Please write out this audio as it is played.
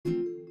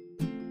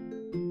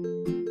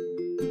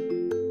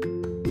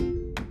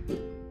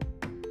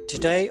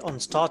Today on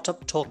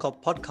Startup Talk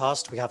Up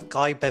podcast, we have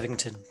Guy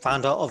Bevington,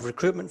 founder of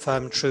recruitment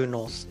firm True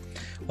North.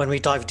 When we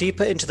dive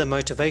deeper into the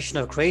motivation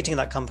of creating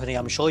that company,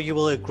 I'm sure you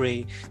will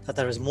agree that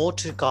there is more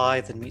to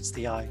Guy than meets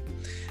the eye.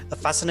 A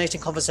fascinating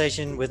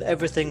conversation with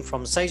everything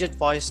from sage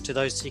advice to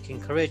those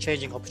seeking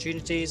career-changing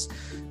opportunities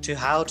to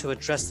how to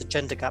address the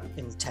gender gap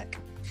in tech.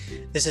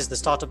 This is the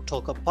Startup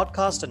Talk Up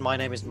podcast, and my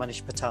name is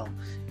Manish Patel.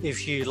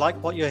 If you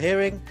like what you're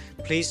hearing,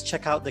 please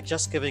check out the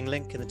Just Giving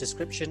link in the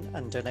description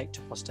and donate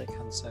to Prostate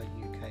Cancer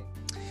UK.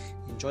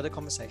 Enjoy the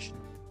conversation.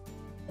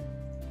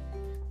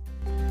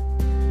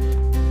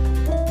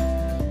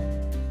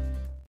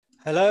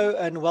 Hello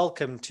and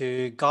welcome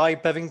to Guy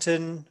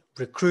Bevington,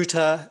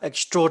 recruiter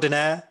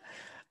extraordinaire.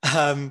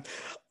 I've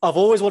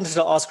always wanted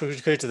to ask a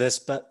recruiter this,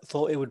 but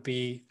thought it would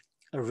be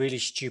a really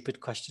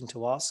stupid question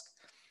to ask.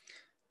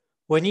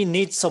 When you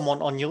need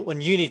someone on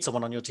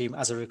your team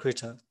as a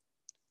recruiter,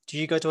 do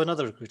you go to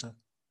another recruiter?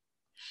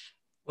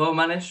 Well,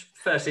 Manish,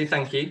 firstly,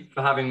 thank you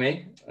for having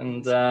me.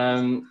 And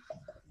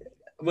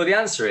well, the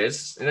answer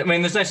is, I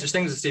mean, there's no such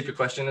thing as a stupid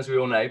question, as we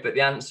all know, but the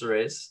answer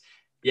is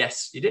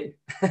yes, you do.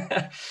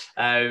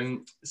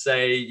 So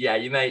yeah,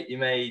 you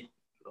may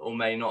or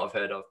may not have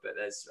heard of, but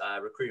there's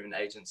recruitment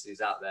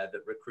agencies out there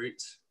that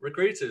recruit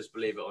recruiters,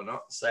 believe it or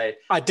not. So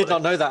I did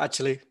not know that,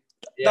 actually.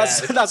 Yeah,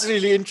 that's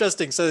really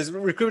interesting. So there's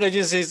recruitment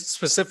agencies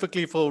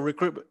specifically for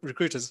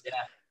recruiters. Yeah,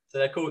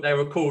 so they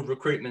were called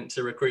recruitment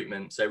to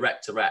recruitment, so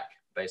rec to rec,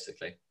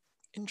 basically.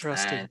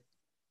 Interesting. And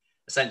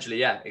essentially,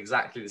 yeah,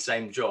 exactly the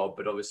same job,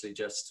 but obviously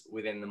just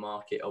within the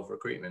market of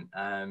recruitment,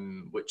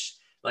 which,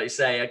 like you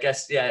say, I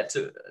guess, yeah,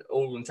 to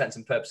all intents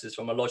and purposes,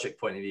 from a logic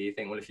point of view, you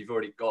think, well, if you've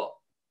already got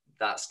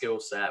that skill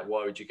set,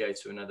 why would you go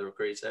to another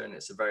recruiter? And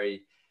it's a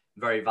very,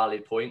 very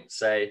valid point.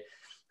 So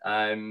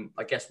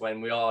I guess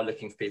when we are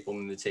looking for people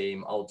in the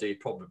team, I'll do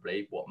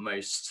probably what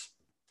most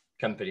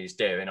companies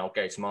do, and I'll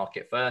go to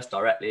market first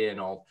directly, and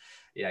I'll,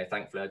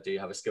 thankfully I do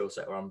have a skill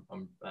set where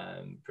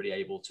I'm pretty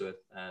able to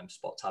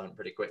spot talent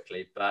pretty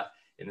quickly. But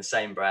in the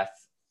same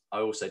breath, I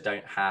also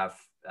don't have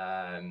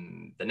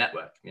the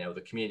network,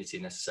 the community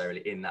necessarily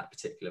in that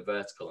particular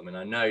vertical. I mean,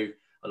 I know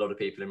a lot of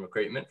people in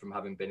recruitment from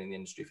having been in the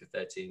industry for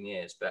 13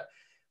 years, but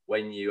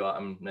when you are,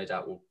 no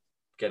doubt we'll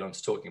get on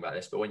to talking about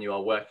this, but when you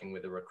are working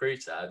with a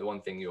recruiter, the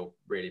one thing you're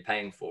really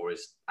paying for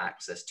is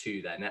access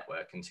to their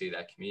network and to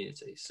their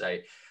community. So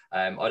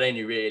I'd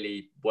only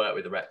really work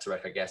with a rec to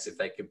rec, I guess, if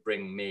they could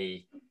bring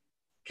me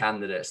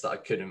candidates that I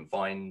couldn't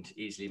find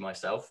easily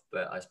myself.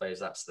 But I suppose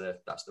that's the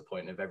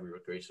point of every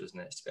recruiter, isn't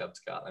it? Is to be able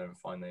to go out there and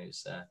find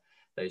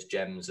those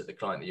gems that the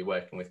client that you're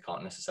working with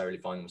can't necessarily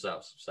find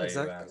themselves. So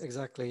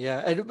exactly,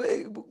 yeah.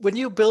 And when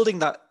you're building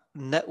that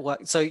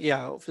network, so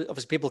yeah,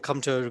 obviously people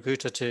come to a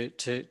recruiter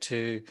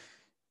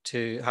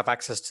to have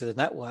access to the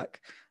network.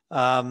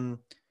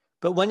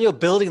 But when you're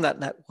building that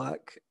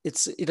network,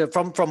 it's,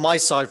 from my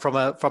side,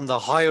 from the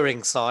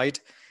hiring side,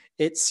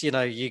 it's,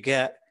 you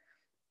get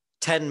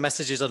 10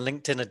 messages on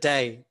LinkedIn a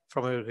day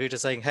from a recruiter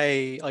saying,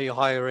 hey, are you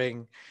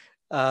hiring?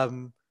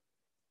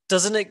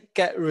 Doesn't it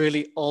get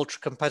really ultra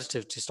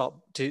competitive to start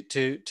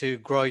to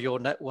grow your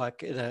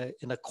network in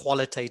a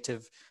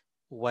qualitative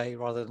way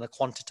rather than a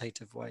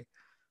quantitative way?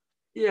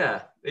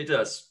 Yeah, it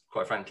does,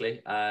 quite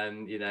frankly.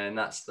 And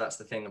that's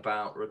the thing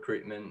about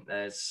recruitment.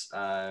 There's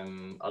a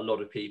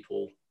lot of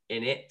people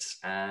in it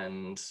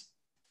and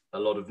a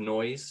lot of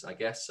noise, I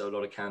guess. So a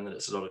lot of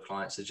candidates, a lot of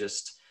clients are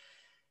just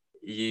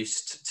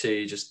used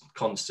to just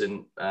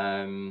constant,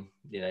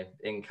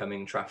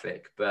 incoming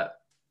traffic. But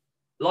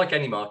like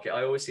any market,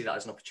 I always see that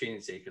as an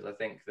opportunity, because I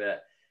think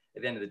that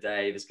at the end of the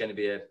day, there's going to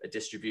be a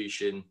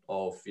distribution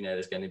of,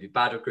 there's going to be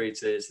bad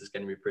recruiters, there's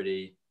going to be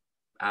pretty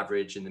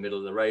average in the middle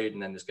of the road,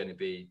 and then there's going to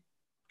be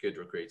good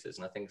recruiters.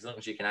 And I think as long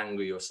as you can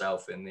angle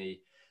yourself in the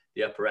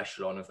upper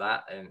echelon of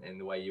that, and in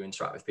the way you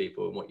interact with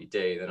people and what you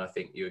do, then I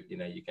think you're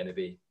going to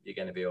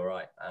be all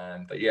right.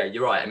 But yeah,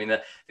 you're right. I mean,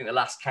 I think the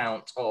last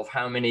count of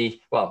how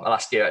many, well, I'll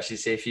ask you actually,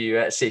 see if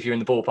you're in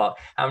the ballpark.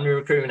 How many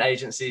recruitment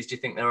agencies do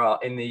you think there are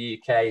in the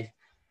UK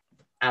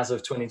as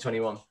of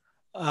 2021?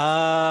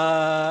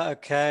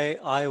 Okay,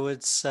 I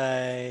would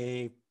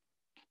say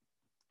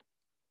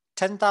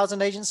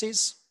 10,000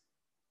 agencies.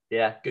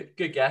 Yeah,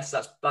 good guess.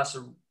 That's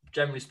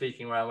generally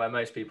speaking around where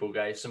most people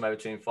go, somewhere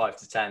between 5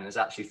 to 10. There's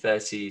actually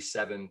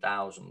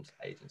 37,000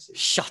 agencies.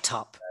 Shut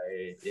up.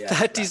 So, yeah,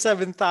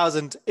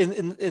 37,000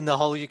 in the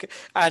whole UK.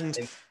 And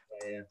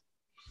yeah.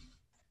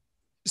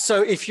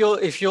 So if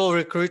you're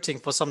recruiting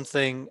for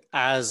something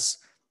as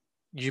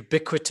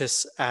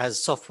ubiquitous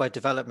as software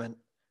development,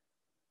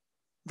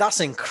 that's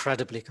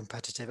incredibly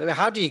competitive. I mean,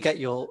 how do you get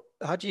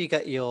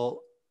your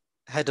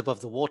head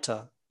above the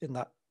water in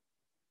that?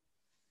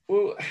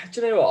 Well,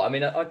 do you know what? I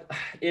mean,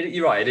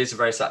 you're right. It is a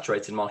very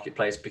saturated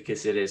marketplace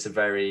because it is a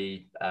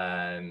very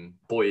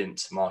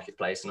buoyant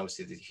marketplace, and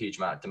obviously there's a huge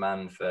amount of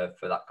demand for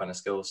that kind of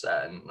skill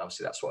set, and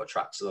obviously that's what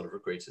attracts a lot of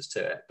recruiters to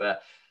it.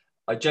 But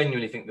I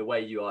genuinely think the way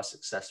you are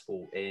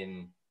successful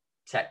in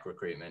tech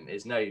recruitment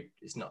is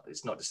it's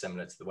not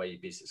dissimilar to the way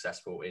you'd be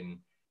successful in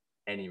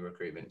any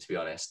recruitment, to be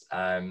honest.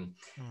 And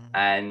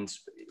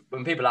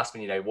when people ask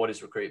me, what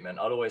is recruitment,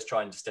 I'll always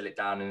try and distill it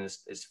down in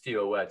as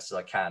fewer words as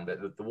I can.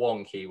 But the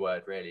one key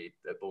word really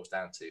that boils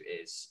down to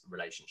is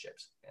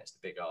relationships. It's the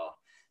big R.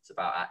 It's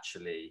about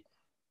actually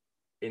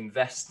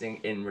investing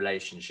in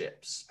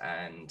relationships,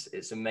 and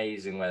it's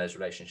amazing where those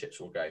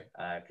relationships will go,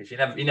 because you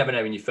never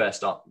know when you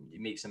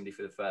meet somebody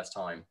for the first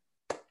time.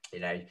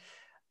 I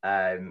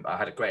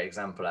had a great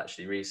example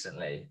actually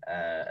recently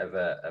of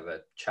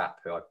a chap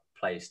who I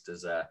placed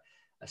as a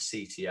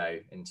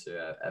CTO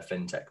into a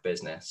fintech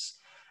business,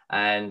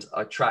 and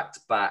I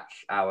tracked back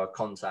our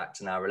contact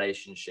and our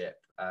relationship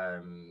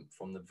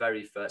from the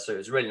very first. So it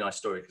was a really nice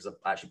story because I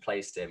actually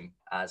placed him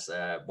as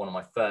one of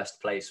my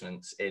first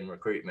placements in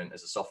recruitment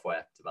as a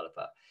software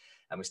developer,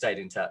 and we stayed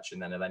in touch,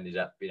 and then I've ended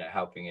up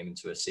helping him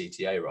into a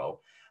CTO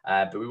role.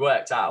 But we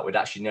worked out we'd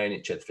actually known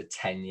each other for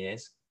 10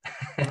 years.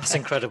 That's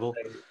incredible.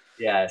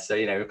 So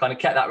we kind of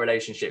kept that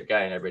relationship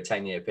going over a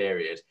 10-year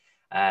period,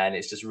 and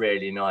it's just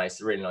really nice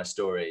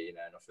story, and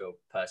I feel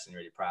personally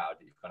really proud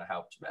that you've kind of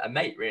helped a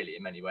mate really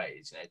in many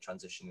ways,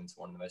 transition into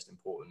one of the most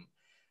important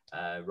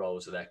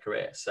roles of their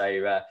career. So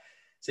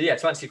yeah,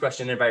 to answer your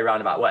question in a very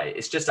roundabout way,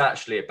 it's just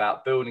actually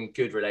about building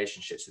good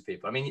relationships with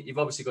people. I mean, you've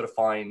obviously got to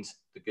find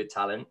the good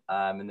talent,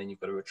 and then you've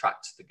got to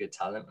attract the good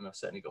talent, and I've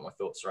certainly got my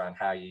thoughts around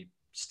how you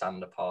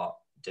stand apart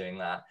doing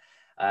that.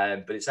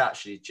 But it's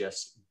actually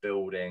just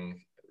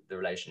building the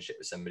relationship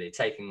with somebody,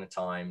 taking the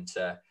time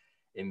to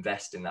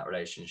invest in that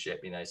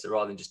relationship, so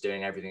rather than just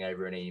doing everything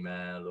over an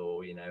email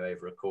or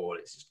over a call,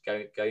 it's just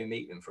go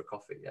meet them for a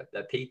coffee.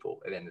 They're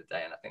people at the end of the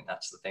day, and I think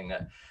that's the thing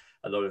that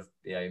a lot of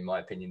in my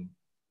opinion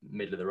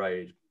middle of the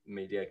road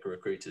mediocre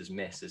recruiters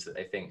miss, is that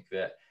they think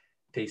that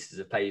pieces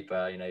of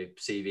paper,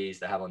 CVs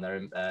they have on their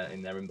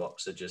in their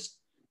inbox are just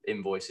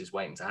invoices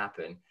waiting to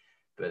happen,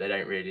 but they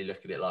don't really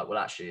look at it like, well,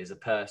 actually there's a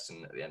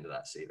person at the end of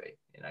that CV,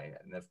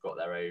 and they've got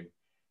their own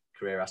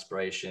career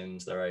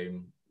aspirations, their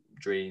own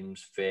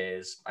dreams,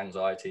 fears,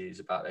 anxieties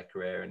about their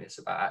career, and it's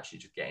about actually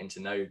just getting to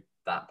know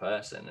that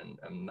person,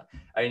 and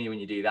only when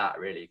you do that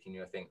really can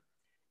you, I think,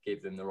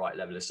 give them the right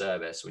level of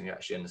service, when you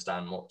actually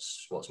understand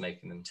what's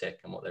making them tick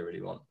and what they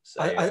really want.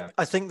 So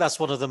I think that's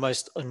one of the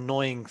most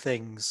annoying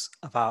things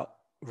about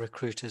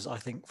recruiters, I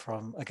think,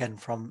 from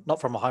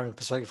not from a hiring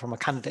perspective, from a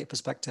candidate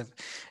perspective,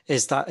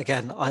 is that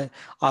again I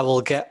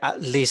will get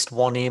at least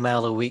one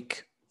email a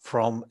week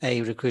from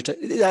a recruiter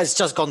that's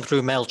just gone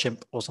through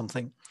MailChimp or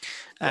something,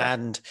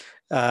 and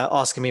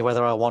asking me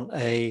whether I want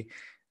a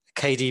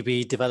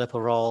KDB developer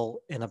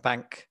role in a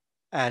bank.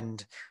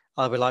 And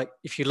I'll be like,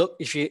 if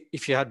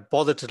you had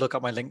bothered to look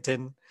at my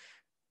LinkedIn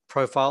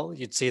profile,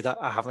 you'd see that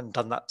I haven't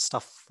done that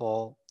stuff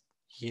for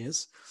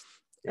years.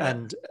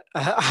 And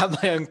I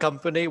have my own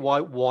company. Why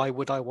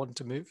would I want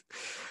to move?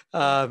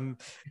 And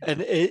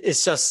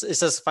it's just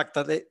the fact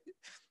that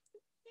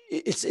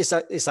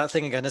it's that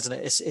thing again, isn't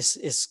it?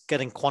 It's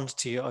getting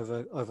quantity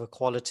over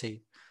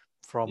quality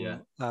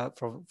from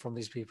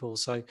these people.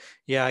 So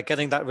yeah,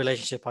 getting that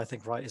relationship, I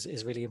think, right,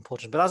 is really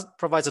important. But that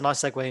provides a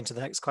nice segue into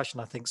the next question,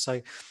 I think.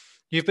 So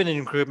you've been in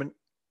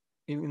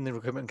the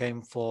recruitment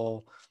game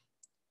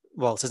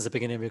since the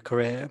beginning of your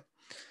career.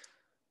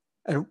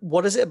 And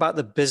what is it about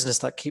the business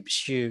that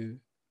keeps you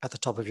at the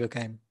top of your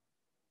game?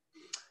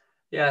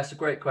 Yeah, it's a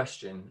great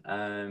question.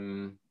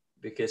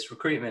 Because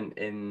recruitment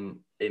in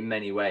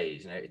many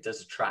ways, it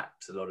does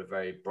attract a lot of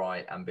very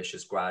bright,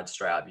 ambitious grads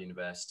straight out of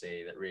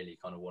university that really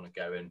kind of want to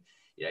go. And,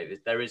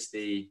 there is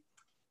the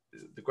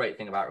great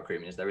thing about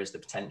recruitment is there is the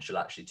potential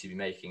actually to be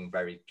making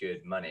very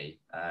good money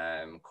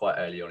quite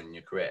early on in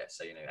your career.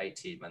 So,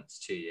 18 months,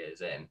 2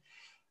 years in,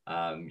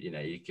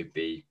 you could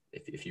be,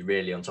 if you're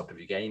really on top of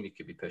your game, you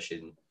could be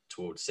pushing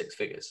towards six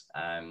figures.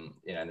 And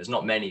there's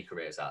not many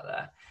careers out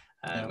there.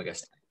 I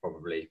guess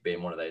probably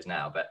being one of those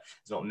now, but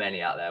there's not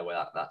many out there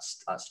where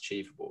that's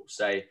achievable.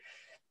 So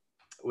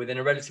within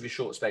a relatively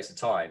short space of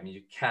time,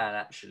 you can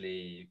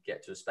actually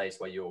get to a space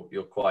where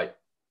you're quite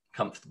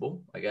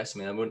comfortable, I guess. I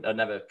mean, I'd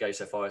never go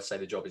so far as to say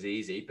the job is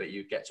easy, but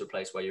you get to a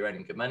place where you're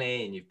earning good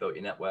money and you've built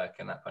your network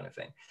and that kind of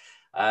thing.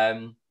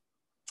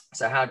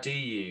 So how do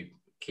you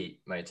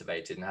keep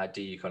motivated, and how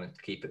do you kind of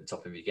keep at the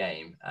top of your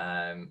game?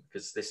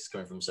 Because this is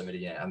coming from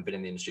somebody, I've been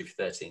in the industry for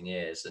 13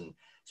 years and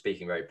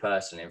speaking very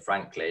personally and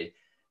frankly,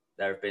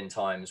 there have been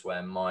times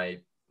when my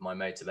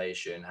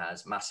motivation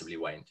has massively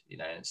waned.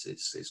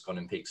 It's gone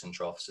in peaks and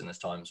troughs, and there's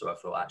times where I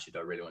thought, actually, do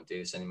I really want to do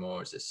this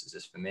anymore? Is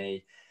this for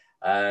me?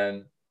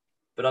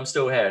 But I'm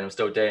still here and I'm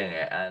still doing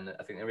it. And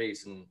I think the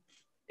reason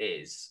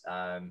is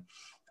I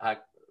had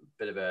a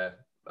bit of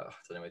I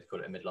don't know whether to call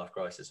it a midlife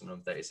crisis when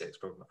I'm 36,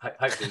 probably.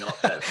 Hopefully not,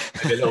 but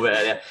maybe a little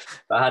bit. Yeah.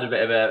 But I had a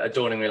bit of a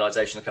dawning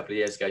realization a couple of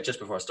years ago, just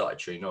before I started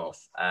True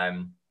North.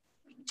 And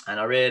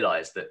I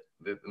realized that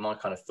my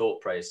kind of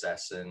thought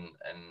process and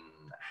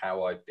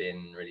how I've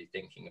been really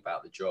thinking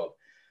about the job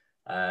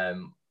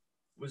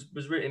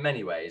was really in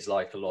many ways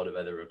like a lot of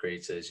other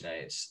recruiters.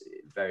 It's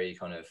very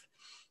kind of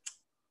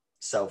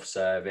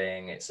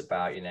self-serving. It's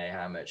about,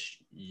 how much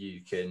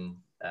you can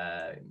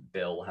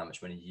bill, how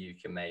much money you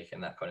can make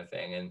and that kind of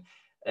thing.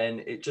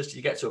 And it just,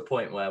 you get to a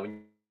point where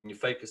when you're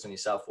focused on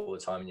yourself all the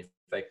time and you're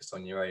focused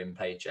on your own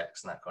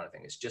paychecks and that kind of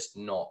thing, it's just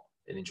not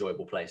an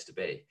enjoyable place to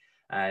be.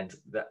 And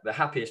the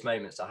happiest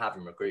moments I have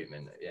in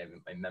recruitment,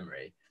 in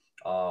memory,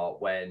 are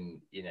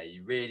when,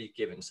 you're really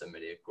giving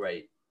somebody a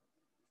great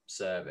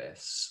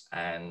service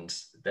and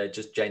they're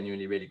just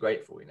genuinely really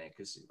grateful,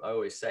 because I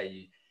always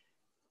say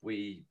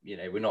we're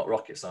not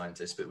rocket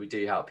scientists, but we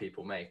do help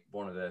people make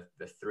one of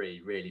the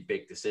three really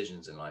big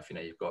decisions in life.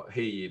 You've got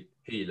who you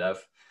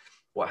love,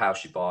 what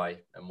house you buy,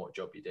 and what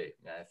job you do.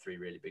 Three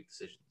really big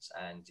decisions.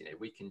 And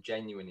we can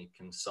genuinely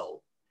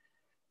consult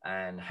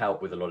and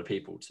help with a lot of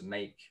people to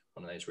make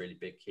one of those really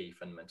big key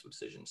fundamental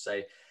decisions.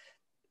 So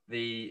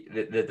the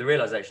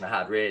realization I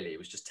had really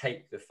was just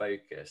take the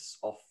focus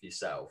off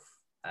yourself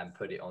and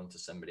put it onto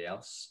somebody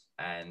else.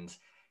 And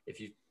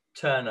if you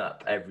turn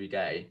up every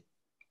day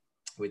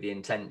with the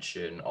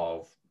intention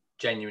of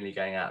genuinely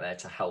going out there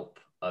to help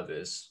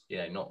others,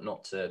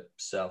 not to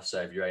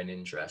self-serve your own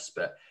interests,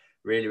 but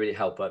really, really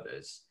help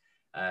others.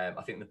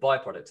 I think the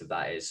byproduct of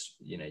that is,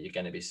 you're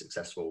going to be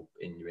successful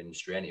in your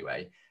industry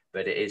anyway,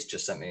 but it is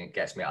just something that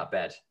gets me out of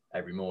bed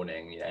every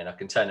morning, and I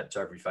can turn up to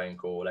every phone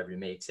call, every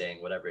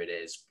meeting, whatever it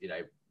is, in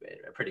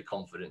a pretty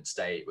confident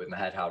state with my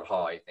head held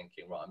high,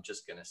 thinking, right, I'm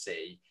just going to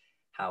see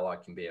how I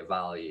can be of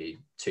value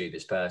to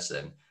this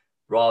person,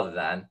 rather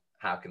than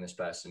how can this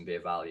person be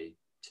of value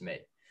to me.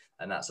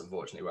 And that's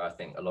unfortunately where I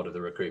think a lot of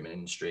the recruitment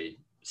industry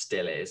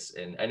still is.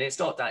 And it's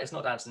not down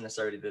to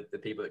necessarily the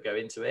people that go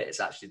into it. It's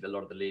actually a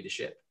lot of the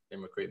leadership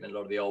in recruitment, a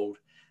lot of the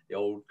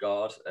old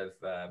guard of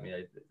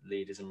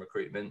leaders in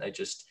recruitment. They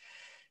just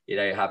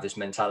have this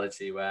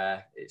mentality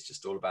where it's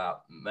just all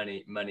about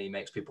money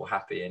makes people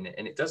happy, and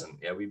it doesn't.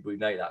 We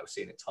know that. We've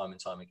seen it time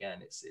and time again.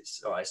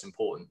 It's all right, it's an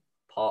important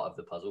part of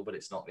the puzzle, but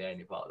it's not the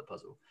only part of the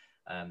puzzle.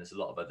 There's a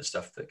lot of other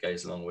stuff that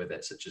goes along with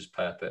it, such as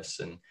purpose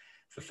and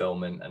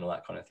fulfillment and all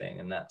that kind of thing.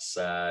 And that's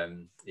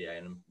and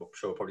I'm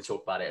sure we'll probably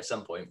talk about it at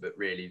some point, but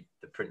really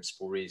the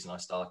principal reason I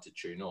started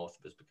True North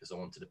was because I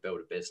wanted to build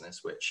a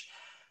business which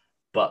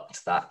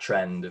bucked that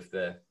trend of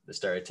the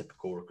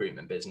stereotypical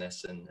recruitment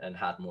business and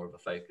had more of a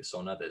focus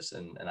on others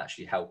and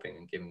actually helping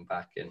and giving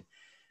back in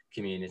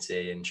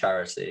community and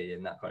charity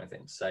and that kind of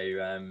thing. So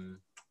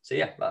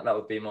yeah, that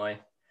would be my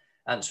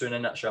answer in a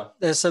nutshell.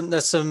 There's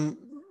some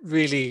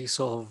really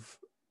sort of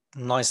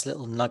nice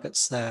little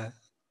nuggets there,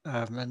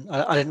 and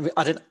I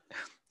didn't.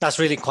 That's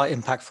really quite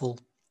impactful.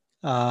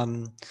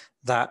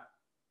 That,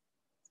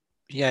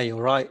 yeah, you're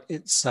right.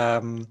 It's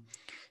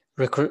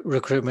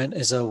recruitment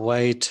is a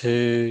way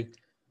to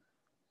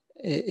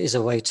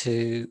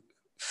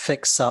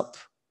fix up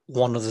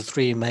one of the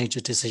three major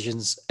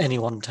decisions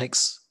anyone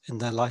takes in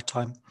their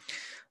lifetime.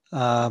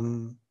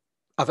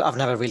 I've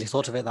never really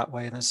thought of it that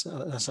way, and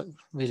that's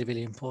really,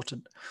 really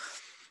important.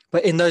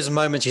 But in those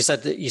moments, you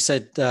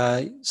said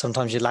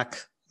sometimes you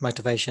lack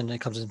motivation.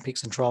 It comes in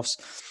peaks and troughs.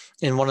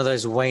 In one of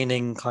those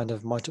waning kind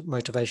of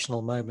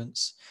motivational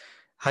moments,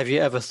 have you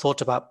ever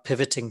thought about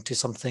pivoting to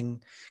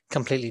something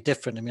completely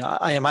different? I mean,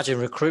 I imagine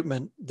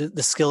recruitment,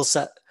 the skill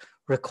set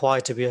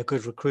required to be a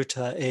good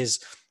recruiter is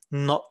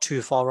not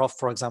too far off,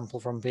 for example,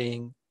 from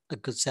being a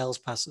good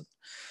salesperson.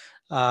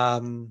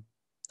 Have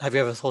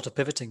you ever thought of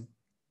pivoting?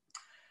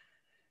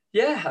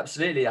 Yeah,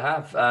 absolutely, I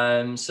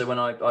have. So when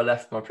I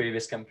left my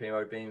previous company,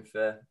 where I'd been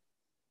for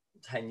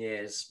 10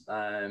 years,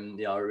 I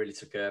really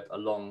took a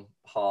long,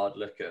 hard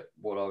look at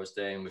what I was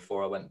doing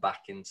before I went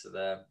back into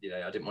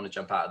I didn't want to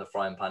jump out of the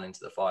frying pan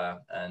into the fire.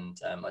 And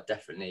I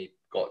definitely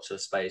got to a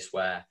space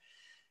where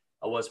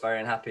I was very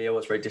unhappy. I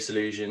was very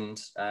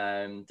disillusioned.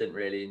 Didn't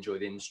really enjoy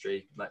the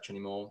industry much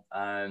anymore.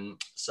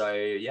 So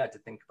yeah, to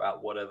think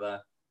about what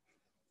other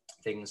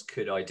things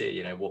could I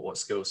do, what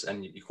skills,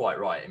 and you're quite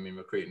right. I mean,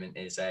 recruitment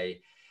is I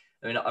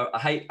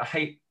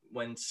hate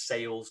when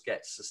sales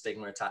gets a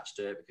stigma attached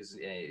to it, because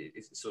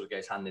it sort of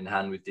goes hand in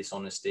hand with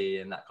dishonesty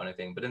and that kind of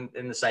thing. But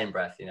in the same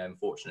breath,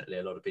 unfortunately,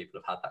 a lot of people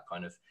have had that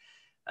kind of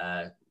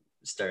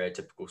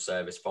stereotypical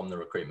service from the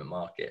recruitment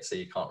market. So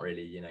you can't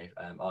really,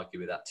 argue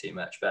with that too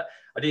much. But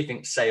I do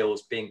think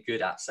being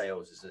good at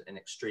sales is an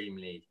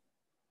extremely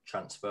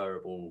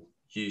transferable,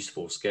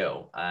 useful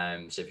skill.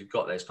 So if you've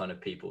got those kind of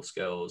people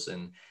skills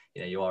and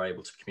you are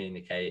able to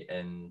communicate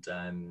and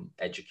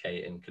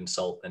educate and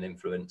consult and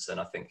influence, and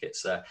I think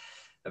it's a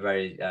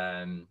very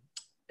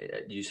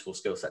useful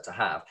skill set to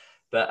have.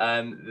 But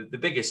the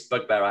biggest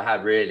bugbear I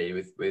had really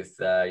with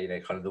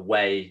kind of the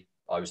way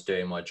I was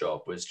doing my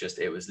job was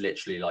it was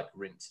literally like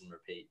rinse and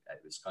repeat.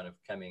 It was kind of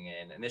coming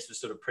in, and this was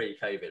sort of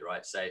pre-COVID,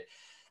 right? So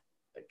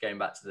going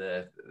back to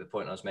the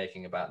point I was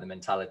making about the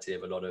mentality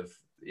of a lot of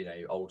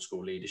old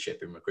school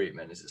leadership in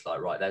recruitment, is it's like,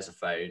 right, there's a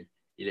phone,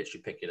 you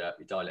literally pick it up,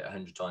 you dial it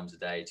 100 times a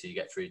day till you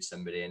get through to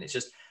somebody. And I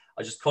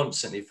just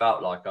constantly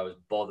felt like I was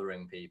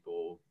bothering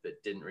people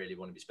that didn't really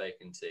want to be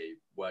spoken to,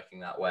 working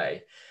that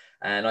way.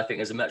 And I think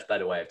there's a much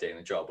better way of doing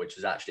the job, which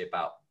is actually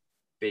about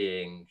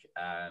being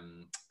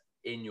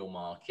in your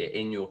market,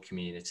 in your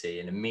community,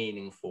 in a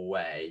meaningful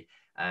way,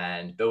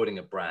 and building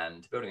a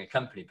brand, building a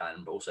company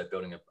brand, but also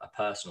building a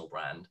personal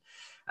brand.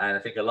 And I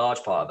think a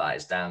large part of that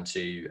is down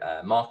to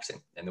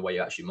marketing and the way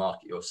you actually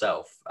market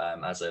yourself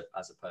as a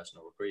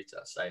personal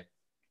recruiter. So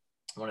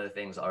one of the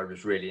things that I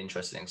was really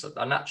interested in, so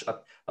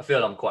I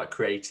feel I'm quite a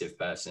creative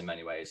person in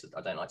many ways.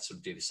 I don't like to sort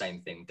of do the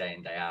same thing day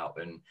in, day out,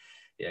 and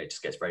it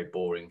just gets very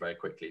boring very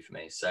quickly for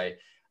me. So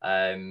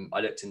I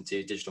looked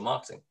into digital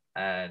marketing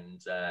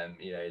and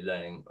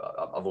learning.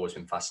 I've always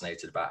been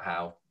fascinated about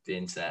how the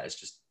internet has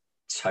just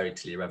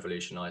totally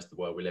revolutionized the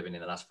world we live in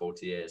the last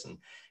 40 years, and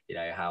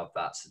how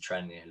that's the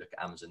trend. Look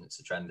at Amazon, it's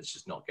a trend that's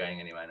just not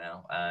going anywhere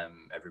now.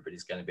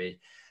 Everybody's going to be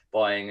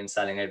buying and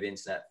selling over the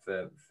internet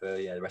for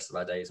the rest of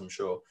our days, I'm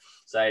sure.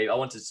 So I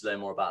wanted to learn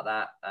more about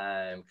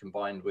that,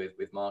 combined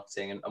with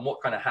marketing. And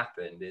what kind of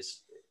happened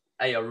is,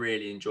 I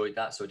really enjoyed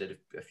that. So I did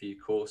a few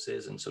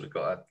courses and sort of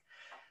got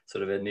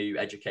a new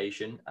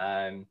education.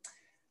 And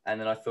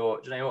then I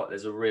thought, you know what,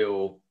 there's a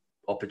real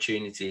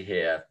opportunity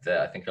here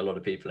that I think a lot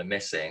of people are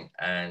missing.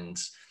 And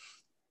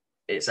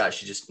it's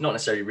actually just not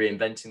necessarily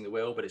reinventing the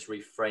wheel, but it's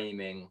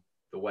reframing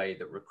the way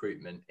that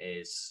recruitment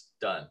is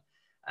done.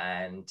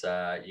 And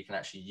you can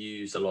actually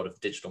use a lot of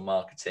digital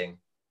marketing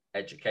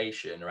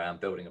education around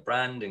building a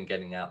brand and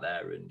getting out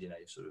there and,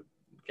 sort of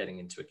getting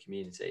into a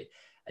community,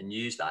 and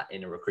use that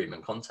in a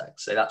recruitment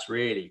context. So that's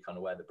really kind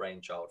of where the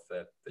brainchild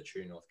for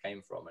True North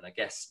came from. And I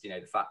guess, the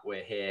fact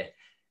we're here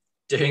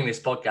doing this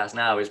podcast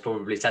now is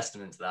probably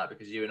testament to that,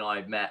 because you and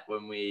I met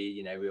when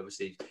we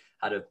obviously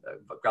had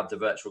grabbed a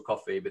virtual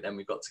coffee, but then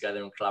we got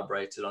together and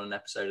collaborated on an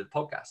episode of the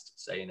podcast.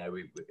 So,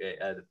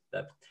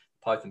 the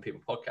Python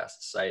People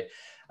podcast. So,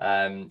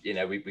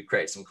 we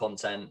created some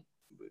content.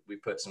 We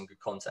put some good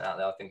content out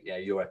there. I think,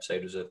 your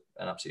episode was an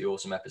absolutely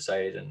awesome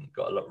episode and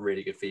got a lot of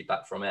really good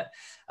feedback from it.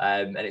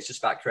 And it's just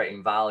about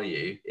creating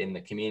value in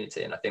the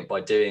community. And I think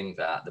by doing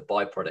that, the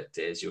byproduct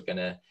is you're going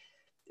to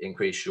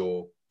increase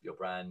your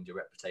brand, your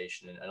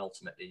reputation, and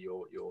ultimately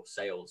your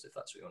sales, if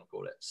that's what you want to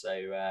call it. So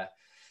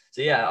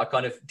yeah, I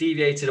kind of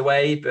deviated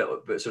away,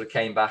 but sort of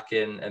came back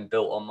in and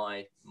built on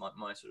my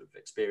sort of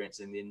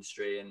experience in the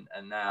industry.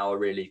 And now I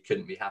really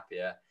couldn't be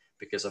happier,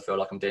 because I feel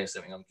like I'm doing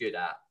something I'm good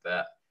at,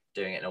 but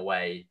doing it in a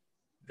way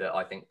that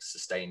I think is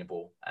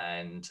sustainable.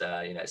 And,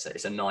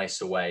 it's a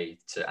nicer way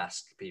to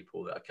ask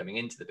people that are coming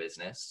into the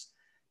business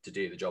to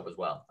do the job as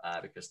well,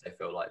 because they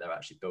feel like they're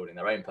actually building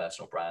their own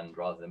personal brand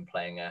rather than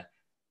playing a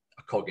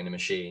cog in a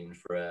machine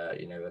for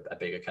a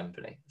bigger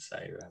company. So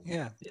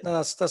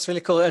No, that's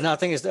really cool. And I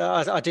think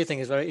I do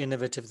think it's very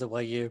innovative the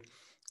way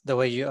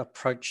you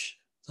approach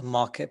the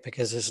market,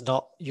 because it's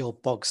not your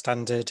bog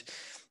standard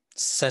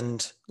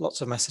send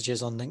lots of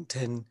messages on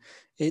LinkedIn.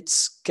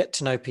 It's get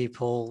to know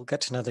people,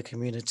 get to know the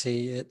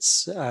community.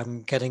 It's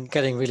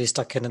getting really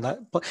stuck in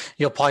that. But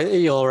your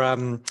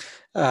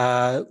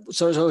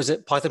so is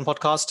it Python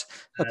podcast?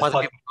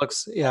 Python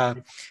books, yeah,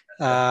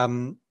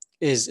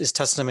 is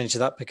testimony to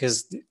that,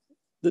 because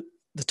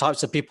the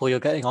types of people you're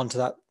getting onto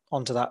that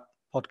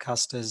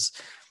podcast is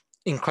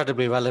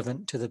incredibly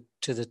relevant to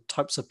the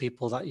types of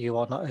people that you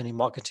are not only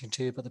marketing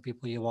to, but the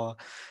people you are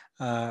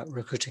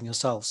recruiting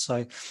yourself.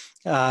 So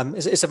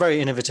it's a very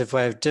innovative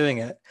way of doing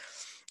it.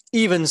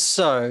 Even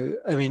so,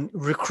 I mean,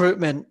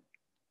 recruitment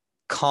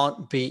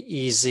can't be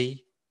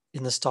easy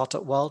in the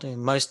startup world. I mean,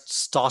 most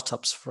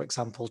startups, for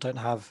example, they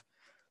have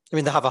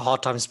a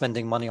hard time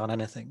spending money on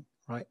anything,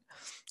 right?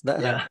 Let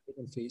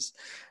alone fees.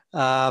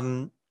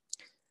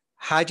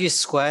 How do you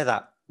square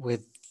that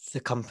with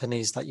the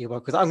companies that you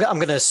work with? I'm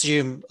going to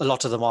assume a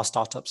lot of them are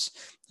startups.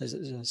 There's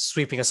a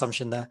sweeping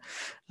assumption there.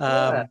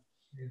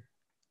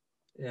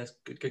 Yes,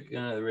 good,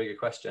 a really good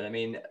question. I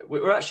mean,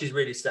 we're actually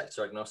really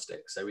sector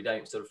agnostic, so we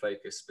don't sort of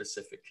focus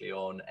specifically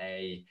on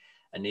a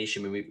niche.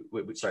 I mean,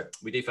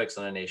 we do focus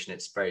on a niche, and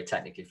it's very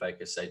technically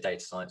focused. So data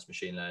science,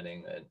 machine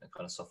learning, and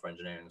kind of software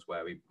engineering is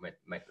where we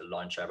make the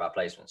lion's share of our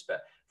placements.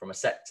 But from a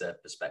sector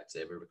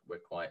perspective, we're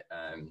quite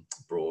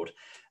broad,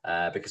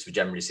 because we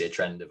generally see a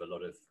trend of a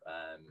lot of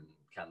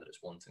candidates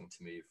wanting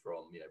to move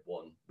from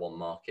one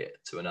market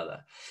to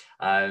another.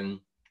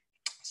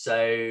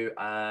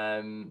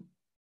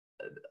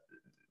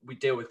 We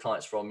deal with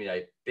clients from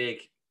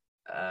big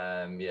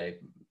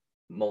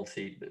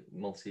multi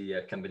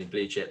company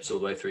blue chips all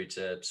the way through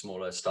to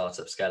smaller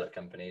startup scale up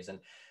companies,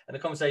 and the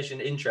conversation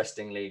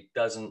interestingly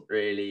doesn't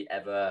really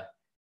ever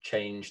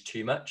change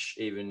too much,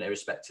 even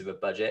irrespective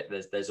of budget.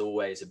 There's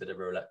always a bit of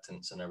a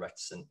reluctance and a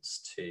reticence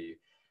to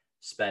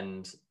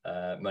spend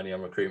money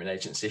on recruitment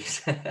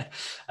agencies.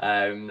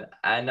 And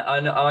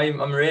I'm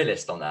a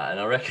realist on that, and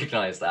I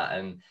recognize that,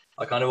 and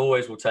I kind of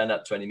always will turn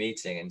up to any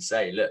meeting and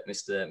say, look,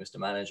 Mr.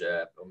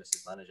 Manager or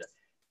Mrs. Manager,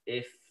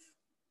 if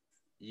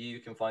you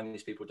can find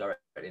these people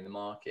directly in the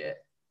market,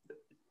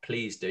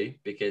 please do,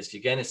 because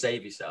you're going to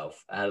save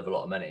yourself a hell of a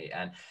lot of money.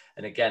 And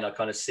again, I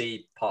kind of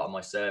see part of my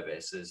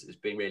service as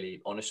being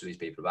really honest with these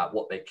people about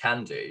what they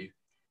can do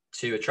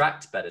to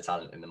attract better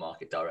talent in the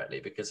market directly.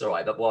 Because all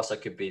right, that whilst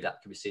that could be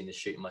seen as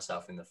shooting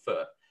myself in the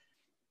foot,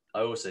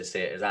 I also see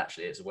it as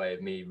actually it's a way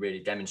of me really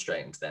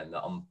demonstrating to them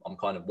that I'm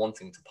kind of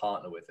wanting to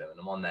partner with them and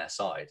I'm on their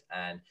side.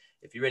 And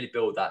if you really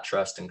build that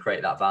trust and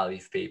create that value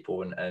for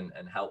people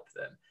and help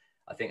them,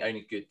 I think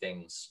only good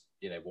things,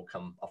 you know, will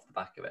come off the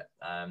back of it.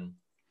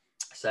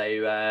 So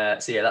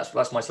yeah,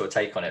 that's my sort of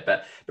take on it.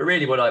 But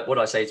really, what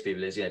I say to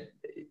people is, you know,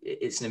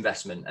 it's an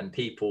investment, and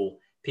people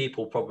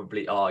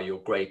probably are your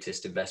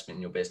greatest investment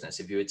in your business.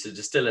 If you were to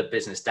distill a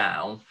business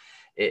down,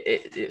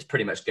 it's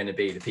pretty much going to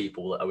be the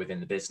people that are within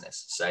the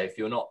business. So if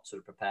you're not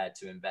sort of prepared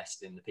to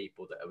invest in the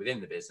people that are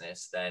within the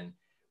business, then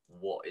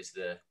what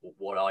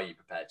are you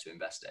prepared to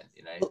invest in?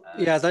 You know,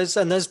 Yeah,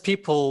 those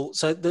people.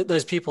 So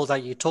those people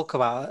that you talk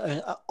about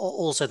are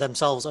also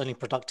themselves only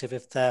productive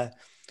if they're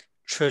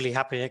truly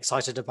happy and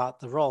excited about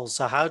the role.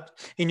 So how,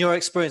 in your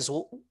experience,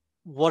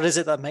 what is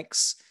it that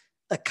makes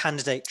a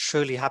candidate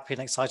truly happy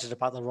and excited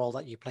about the role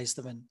that you place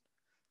them in?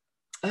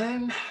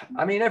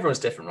 I mean, everyone's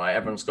different, right?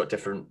 Everyone's got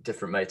different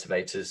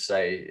motivators. So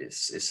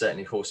it's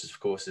certainly horses for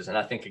courses. And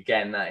I think,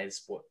 again, that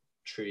is what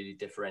truly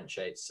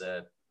differentiates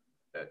a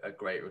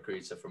great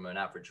recruiter from an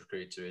average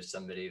recruiter, is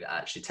somebody that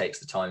actually takes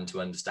the time to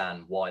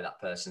understand why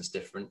that person's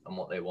different and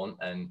what they want.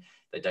 And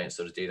they don't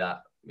sort of do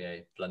that, you know,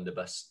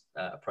 blunderbuss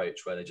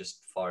approach where they're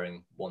just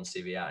firing one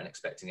CV out and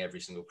expecting every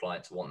single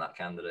client to want that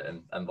candidate,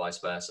 and vice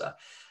versa.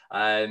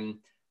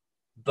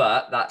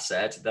 But that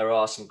said, there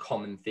are some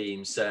common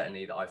themes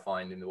certainly that I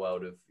find in the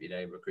world of, you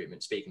know,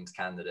 recruitment, speaking to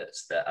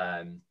candidates, that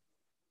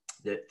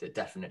that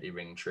definitely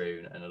ring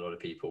true, and a lot of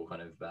people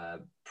kind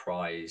of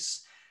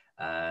prize,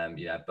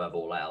 you know, above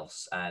all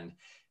else. And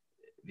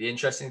the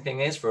interesting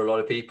thing is, for a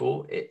lot of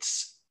people,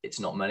 it's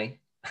not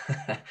money.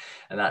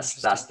 And that's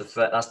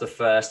the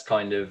first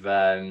kind of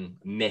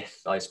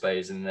myth, I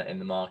suppose, in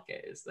the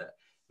market, is that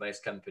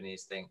most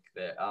companies think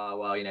that, oh,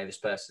 well, you know, this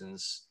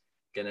person's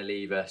going to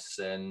leave us,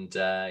 and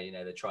you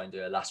know, they try and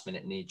do a last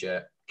minute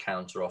knee-jerk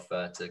counter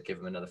offer to give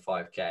them another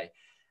 5k.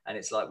 And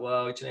it's like,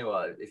 well, do you know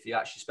what, if you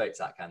actually spoke to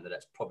that candidate,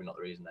 it's probably not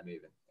the reason they're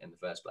moving in the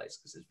first place.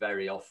 Because it's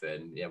very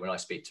often, you know, when I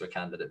speak to a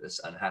candidate that's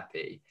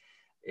unhappy,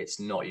 it's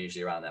not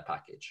usually around their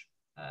package.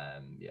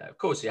 Yeah, of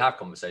course, you have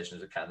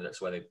conversations with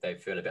candidates where they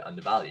feel a bit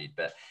undervalued,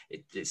 but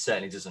it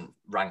certainly doesn't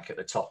rank at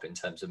the top in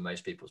terms of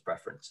most people's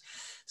preference.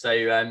 So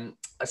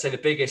I'd say the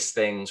biggest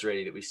things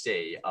really that we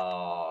see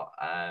are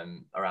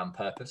around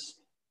purpose.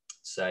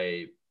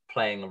 So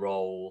playing a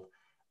role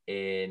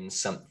in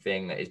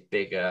something that is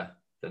bigger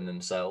than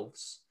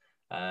themselves.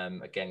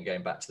 Again,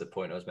 going back to the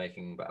point I was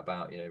making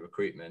about, you know,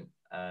 recruitment,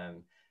 I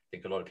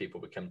think a lot of people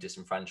become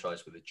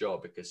disenfranchised with a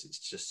job because it's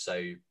just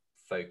so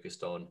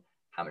focused on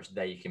how much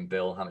they can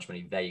bill, how much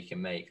money they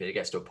can make, that it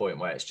gets to a point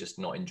where it's just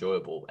not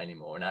enjoyable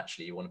anymore. And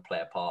actually, you want to play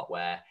a part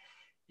where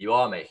you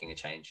are making a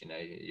change, you know,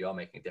 you are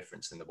making a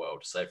difference in the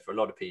world. So for a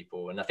lot of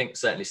people, and I think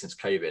certainly since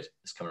COVID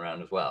has come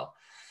around as well,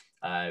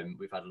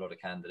 we've had a lot of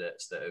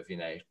candidates that have, you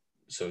know,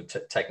 sort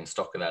of taken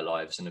stock of their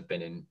lives and have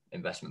been in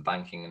investment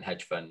banking and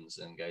hedge funds,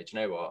 and go, do you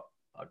know what?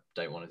 I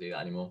don't want to do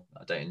that anymore.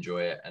 I don't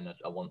enjoy it. And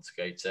I want to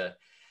go to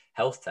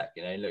health tech.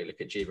 You know,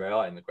 look at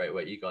Jiva and the great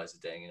work you guys are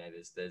doing. You know,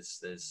 there's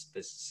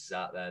businesses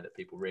out there that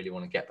people really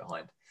want to get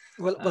behind.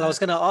 Well, I was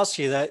going to ask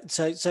you that.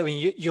 So I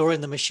mean, you're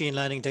in the machine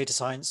learning, data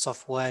science,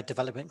 software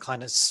development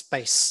kind of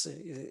space,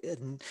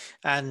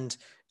 and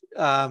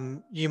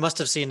you must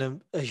have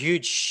seen a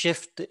huge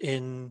shift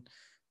in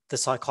the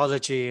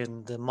psychology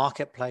and the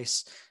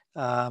marketplace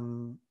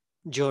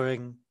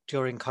during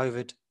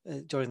COVID,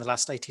 during the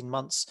last 18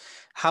 months.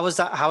 How has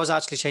that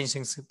actually changed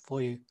things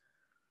for you?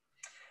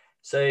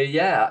 So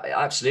yeah,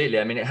 absolutely.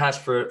 I mean, it has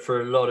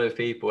for a lot of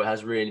people, it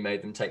has really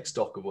made them take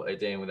stock of what they're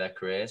doing with their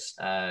careers,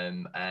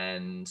 and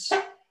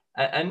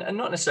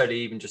not necessarily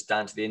even just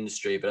down to the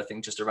industry, but I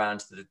think just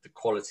around the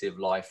quality of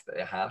life that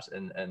they had,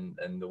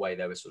 and the way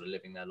they were sort of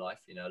living their life.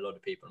 You know, a lot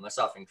of people,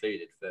 myself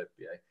included, for,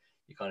 you know,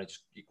 you kind of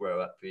just, you grow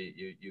up,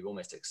 you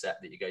almost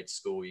accept that you go to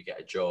school, you get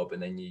a job,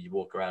 and then you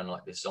walk around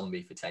like this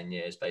zombie for 10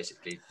 years,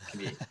 basically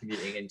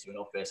commuting into an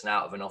office and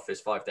out of an office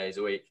 5 days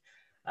a week.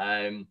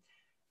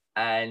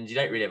 And you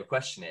don't really ever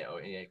question it,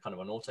 or, you know, kind of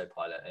on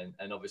autopilot.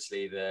 And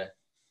obviously the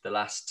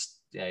last,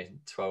 you know,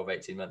 12,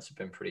 18 months have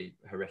been pretty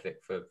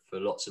horrific for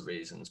lots of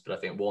reasons. But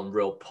I think one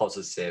real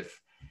positive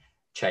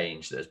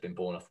change that has been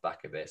born off the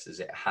back of this is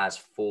it has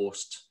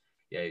forced,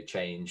 you know,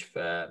 change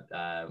for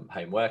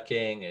home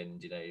working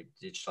and, you know,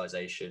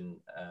 digitalization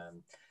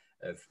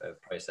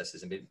of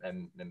processes,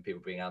 and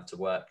people being able to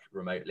work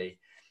remotely.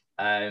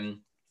 And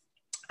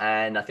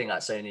I think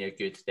that's only a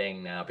good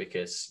thing now,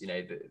 because, you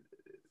know,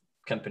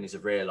 companies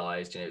have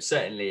realized, you know,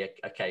 certainly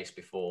a case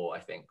before, I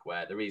think,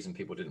 where the reason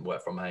people didn't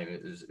work from home,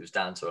 it was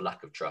down to a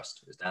lack of trust.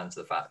 It was down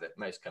to the fact that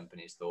most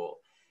companies thought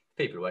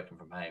people are working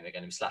from home, they're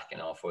going to be slacking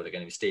off, or they're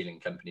going to be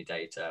stealing company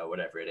data, or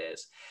whatever it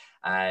is.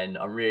 And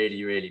I'm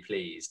really, really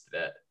pleased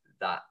that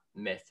that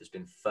myth has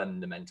been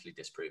fundamentally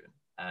disproven,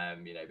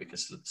 you know,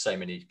 because so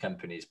many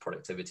companies'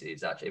 productivity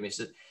is actually, I mean,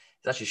 it's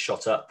actually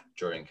shot up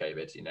during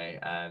COVID, you know,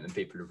 and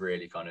people have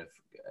really kind of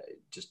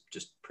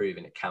just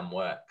proven it can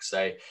work.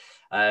 So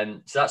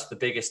that's the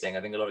biggest thing.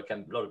 I think a lot of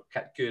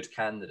good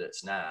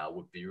candidates now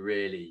would be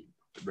really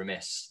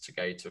remiss to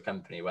go to a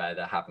company where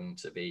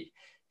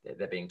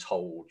they're being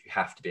told you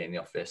have to be in the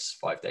office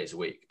 5 days a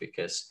week,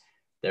 because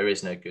there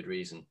is no good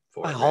reason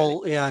for it,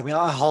 really. I mean,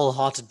 I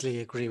wholeheartedly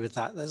agree with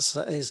that. That's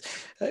is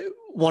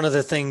one of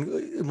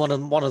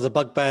one of the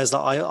bugbears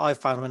that I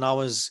found when I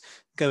was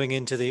going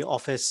into the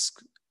office,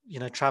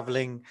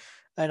 traveling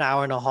an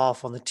hour and a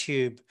half on the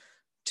tube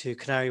to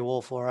Canary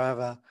Wharf or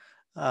wherever,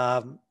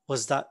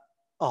 was that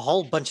a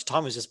whole bunch of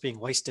time was just being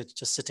wasted,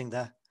 just sitting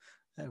there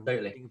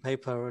Totally. reading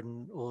paper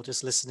or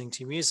just listening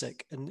to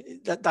music, and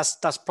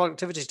that's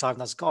productivity time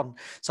that's gone.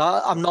 So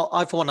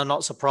I for one, I'm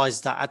not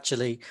surprised that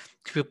actually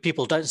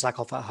people don't slack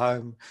off at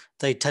home.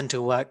 They tend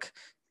to work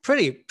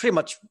pretty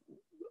much,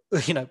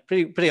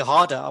 pretty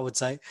harder, I would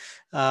say,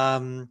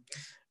 um,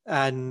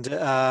 and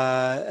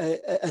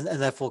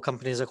therefore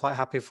companies are quite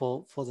happy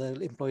for the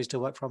employees to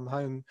work from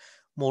home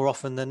more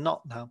often than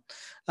not now.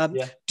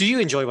 Yeah, Do you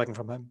enjoy working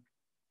from home?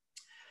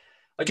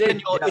 I Given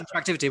do. your Yeah.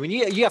 interactivity, I mean,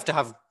 you have to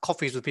have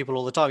coffees with people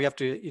all the time. You have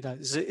to,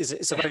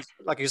 it's a very,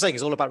 like you're saying,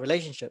 it's all about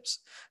relationships.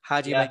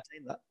 How do you Yeah.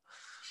 maintain that?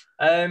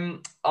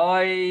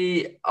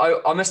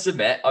 I must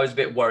admit, I was a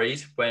bit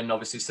worried when,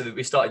 obviously, so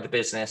we started the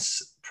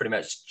business pretty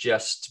much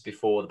just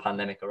before the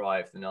pandemic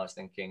arrived, and I was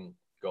thinking,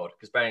 God,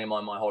 because bearing in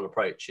mind my whole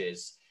approach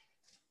is,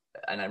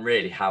 and then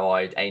really how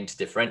I aim to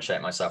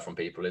differentiate myself from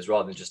people is,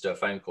 rather than just do a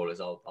phone call,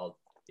 is I'll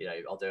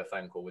do a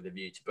phone call with a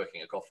view to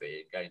booking a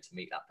coffee and going to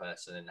meet that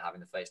person and having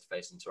the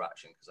face-to-face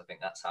interaction, because I think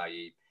that's how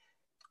you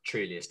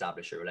truly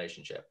establish a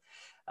relationship.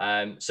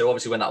 So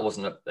obviously when that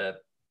wasn't a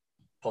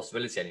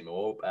possibility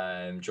anymore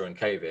during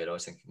COVID, I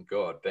was thinking,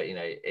 God, but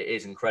it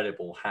is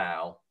incredible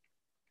how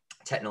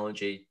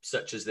technology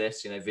such as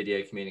this,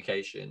 video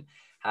communication,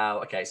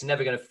 it's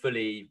never going to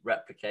fully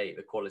replicate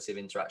the quality of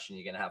interaction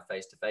you're going to have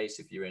face to face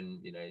if you're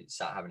in,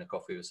 sat having a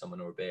coffee with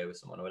someone or a beer with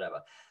someone or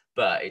whatever.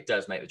 But it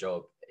does make the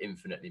job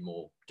infinitely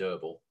more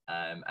doable.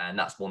 And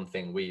that's one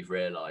thing we've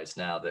realized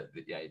now, that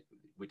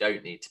we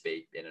don't need to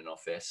be in an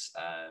office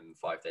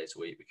 5 days a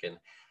week. We can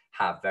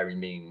have very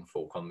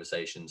meaningful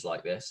conversations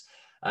like this.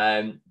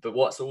 But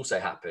what's also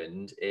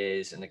happened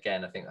is, and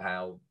again, I think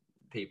how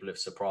people have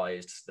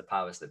surprised the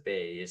powers that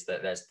be, is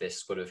that there's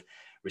this sort of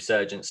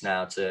resurgence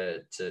now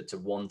to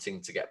wanting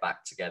to get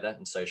back together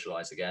and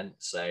socialize again.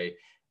 So,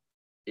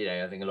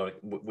 I think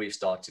we've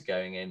started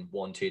going in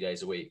 1-2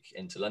 days a week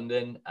into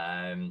London,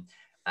 and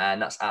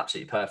that's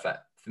absolutely perfect.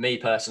 For me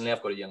personally,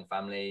 I've got a young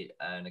family,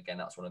 and again,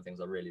 that's one of the things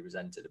I really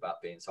resented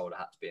about being told I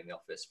had to be in the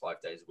office 5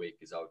 days a week,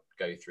 is I would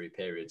go through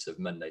periods of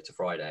Monday to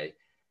Friday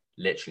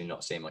literally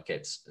not seeing my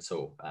kids at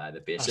all.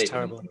 They'd be asleep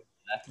when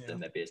I left,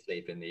 and they'd be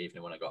asleep in the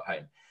evening when I got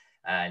home.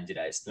 And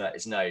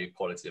it's no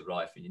quality of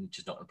life, and you're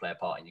just not going to play a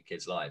part in your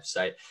kids' lives.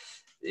 So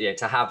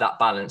to have that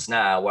balance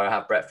now, where I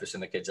have breakfast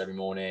with the kids every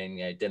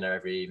morning, dinner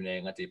every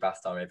evening, I do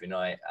bath time every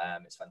night,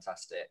 it's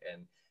fantastic.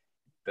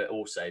 But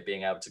also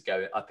being able to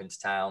go up into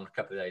town a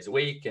couple of days a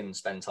week and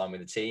spend time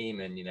with the team,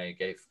 and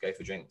go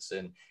for drinks,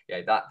 and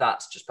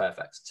that's just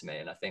perfect to me.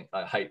 And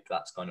I hope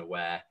that's kind of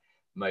where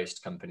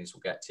most companies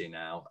will get to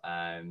now.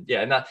 And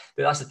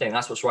that's the thing,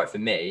 that's what's right for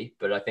me.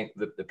 But I think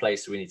the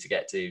place we need to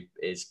get to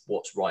is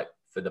what's right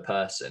for the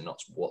person,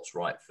 not what's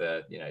right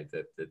for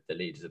the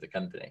leaders of the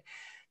company,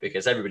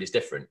 because everybody's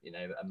different.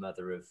 A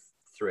mother of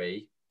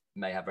 3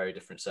 may have very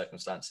different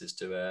circumstances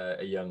to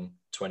a young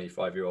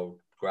 25-year-old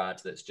grad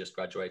that's just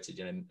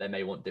graduated. They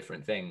may want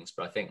different things.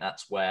 But I think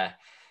that's where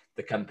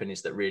the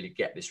companies that really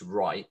get this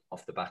right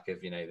off the back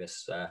of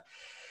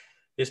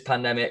this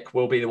pandemic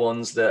will be the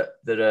ones that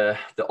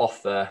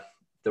offer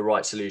the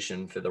right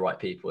solution for the right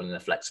people, and they're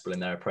flexible in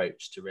their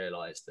approach to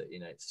realize that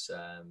it's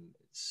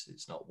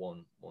not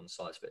one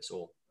size fits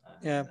all.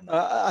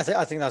 I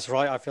think that's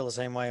right. I feel the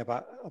same way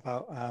about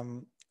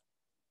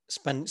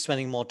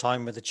spending more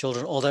time with the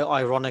children. Although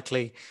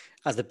ironically,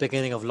 at the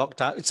beginning of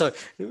lockdown, so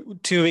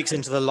 2 weeks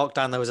into the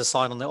lockdown, there was a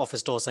sign on the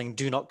office door saying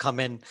 "Do not come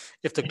in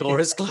if the door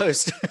is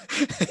closed."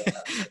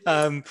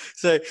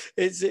 So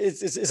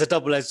it's a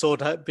double-edged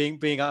sword,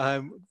 being at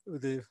home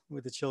with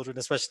the children,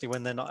 especially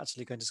when they're not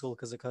actually going to school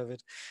because of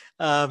COVID.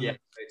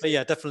 But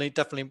yeah,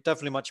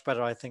 definitely much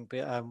better, I think,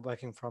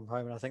 working from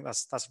home, and I think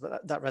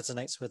that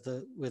resonates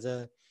with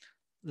a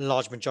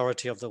large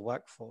majority of the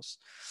workforce.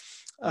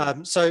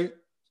 So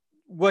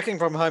working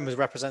from home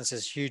represents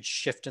this huge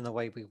shift in the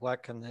way we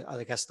work, and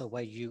I guess the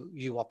way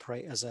you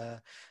operate as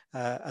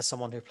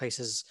someone who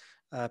places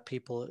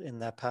people in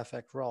their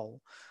perfect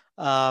role.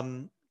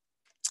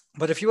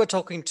 But if you were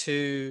talking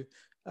to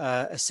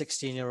a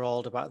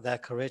 16-year-old about their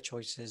career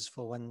choices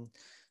for when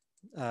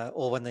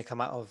they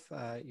come out of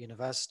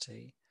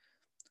university,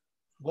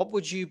 what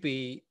would you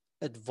be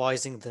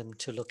advising them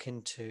to look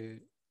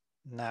into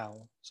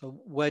now?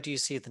 So where do you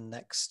see the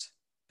next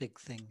big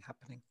thing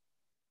happening?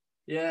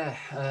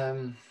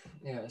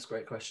 That's a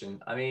great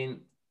question. I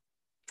mean,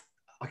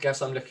 I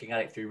guess I'm looking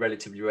at it through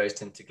relatively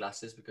rose-tinted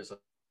glasses, because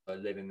I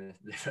live and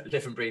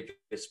breathe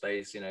this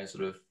space,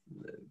 sort of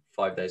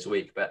 5 days a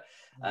week. But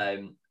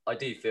I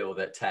do feel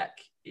that tech,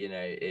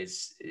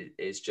 is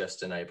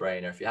just a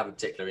no-brainer. If you have a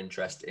particular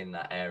interest in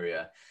that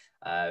area,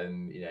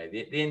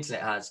 The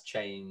internet has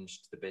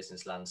changed the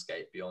business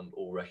landscape beyond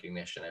all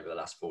recognition over the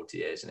last 40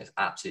 years, and it's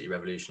absolutely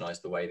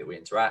revolutionized the way that we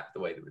interact, the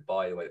way that we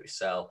buy, the way that we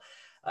sell.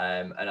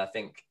 And I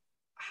think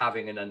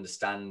having an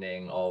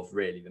understanding of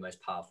really the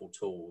most powerful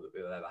tool that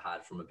we've ever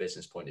had from a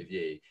business point of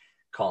view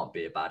can't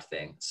be a bad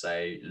thing.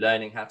 So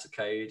learning how to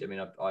code, I mean,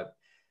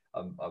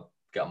 I've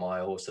got my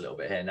horse a little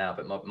bit here now,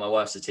 but my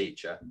wife's a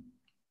teacher,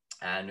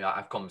 and I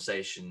have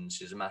conversations,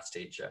 she's a maths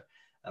teacher,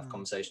 I have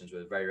conversations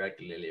with her very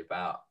regularly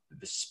about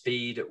the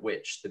speed at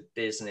which the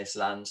business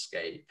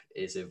landscape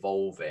is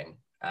evolving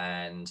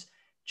and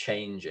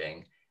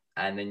changing.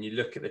 And then you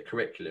look at the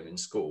curriculum in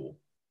school,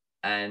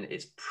 and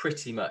it's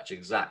pretty much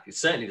exactly,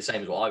 certainly the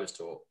same as what I was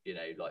taught,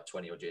 like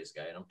 20 odd years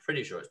ago. And I'm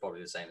pretty sure it's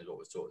probably the same as what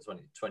was taught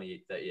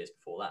 20, 30 years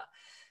before that.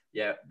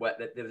 Yeah, where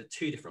there are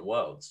two different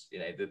worlds,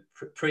 the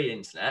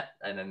pre-internet,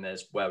 and then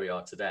there's where we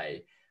are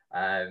today.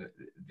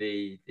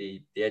 The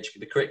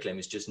curriculum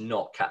is just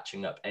not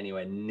catching up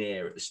anywhere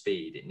near at the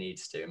speed it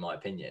needs to, in my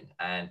opinion.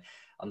 And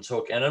I'm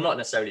not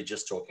necessarily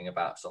just talking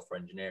about software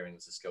engineering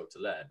as a skill to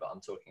learn, but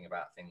I'm talking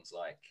about things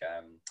like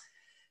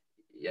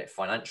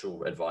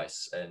financial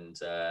advice and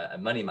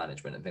money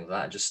management and things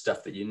like that, just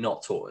stuff that you're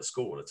not taught at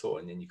school at all.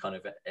 And then you kind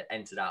of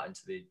entered out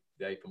into the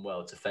open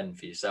world to fend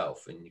for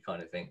yourself, and you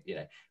kind of think,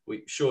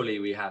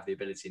 we have the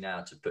ability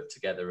now to put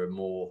together a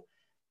more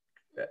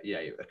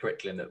a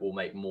curriculum that will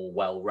make more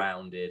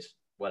well-rounded,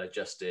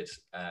 well-adjusted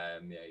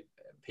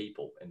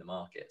people in the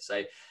market.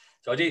 So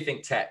I do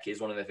think tech is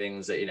one of the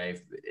things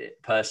that,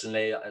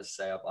 personally, as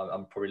I say,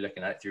 I'm probably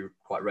looking at it through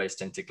quite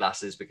rose-tinted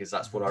glasses, because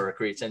that's what I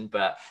recruit in,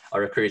 but I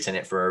recruit in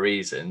it for a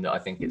reason. I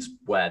think it's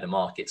where the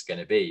market's going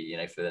to be,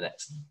 for the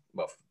next,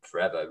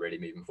 forever, really,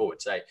 moving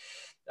forward. So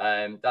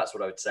that's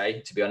what I would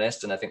say, to be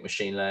honest. And I think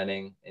machine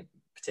learning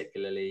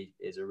particularly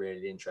is a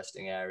really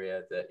interesting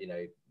area that,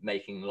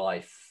 making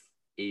life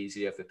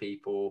easier for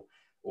people,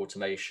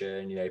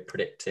 automation,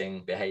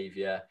 predicting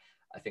behavior.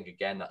 I think,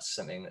 again, that's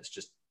something that's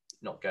just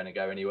not going to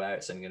go anywhere.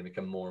 It's only going to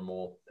become more and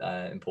more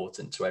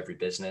important to every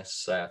business.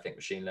 So I think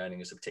machine learning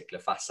is a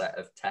particular facet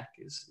of tech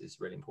is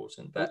really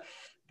important. But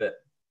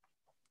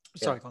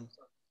sorry, go on.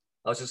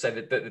 I was just saying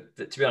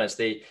that to be honest,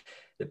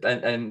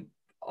 and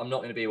I'm not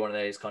going to be one of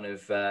those kind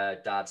of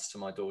dads to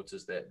my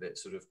daughters that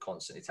sort of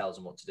constantly tells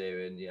them what to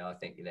do. And I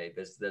think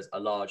there's a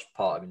large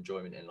part of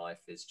enjoyment in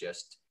life is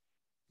just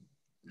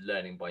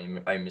learning by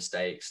your own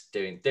mistakes,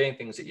 doing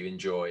things that you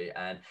enjoy.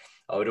 And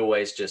I would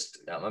always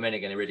I'm only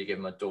going to really give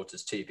my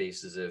daughters two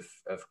pieces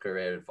of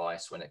career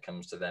advice when it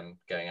comes to them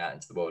going out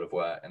into the world of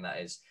work. And that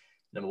is,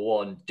 number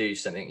one, do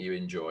something you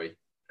enjoy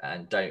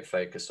and don't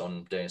focus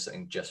on doing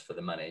something just for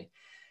the money.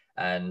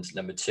 And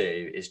number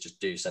two is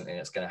just do something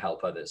that's going to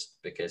help others,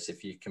 because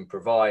if you can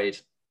provide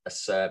a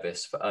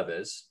service for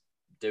others,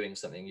 doing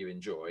something you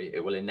enjoy,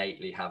 it will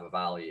innately have a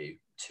value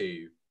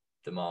to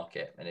the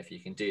market. And if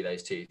you can do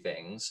those two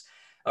things,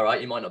 all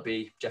right, you might not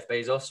be Jeff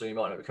Bezos or you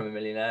might not become a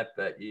millionaire,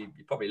 but you're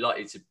probably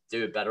likely to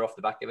do it better off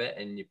the back of it,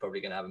 and you're probably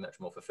going to have a much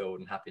more fulfilled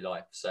and happy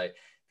life. So if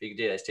you can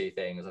do those two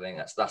things, I think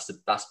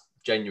that's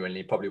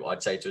genuinely probably what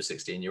I'd say to a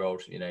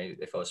 16-year-old,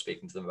 if I was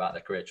speaking to them about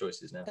their career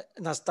choices now.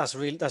 And that's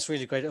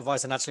really great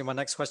advice. And actually, my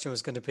next question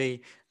was going to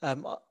be,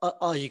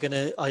 are you going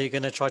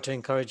to try to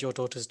encourage your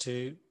daughters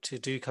to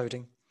do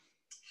coding?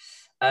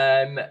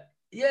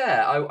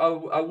 Yeah,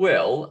 I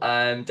will,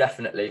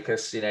 definitely,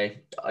 because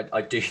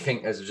I do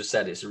think, as I just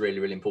said, it's a really,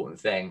 really important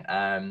thing.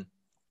 I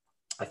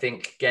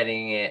think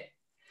getting it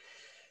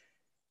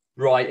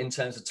right in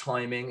terms of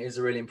timing is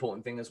a really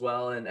important thing as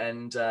well.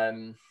 And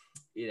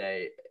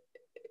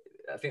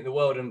I think the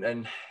world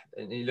and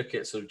you look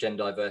at sort of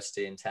gender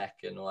diversity in tech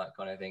and all that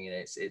kind of thing,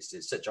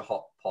 it's such a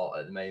hot pot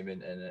at the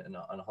moment and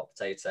a hot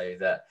potato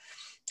that,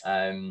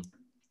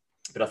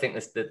 but I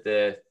think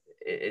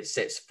it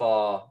sits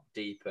far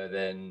deeper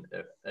than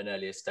an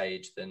earlier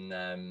stage than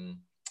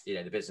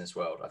the business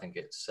world. I think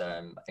it's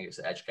an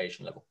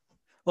education level.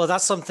 Well,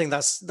 that's something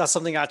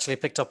I actually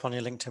picked up on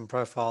your LinkedIn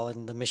profile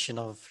and the mission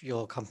of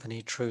your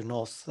company, True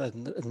North,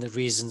 and the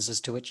reasons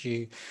as to which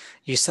you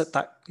set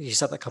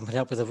that company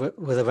up with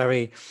a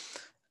very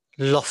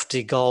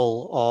lofty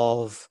goal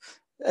of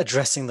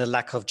addressing the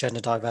lack of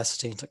gender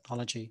diversity in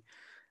technology.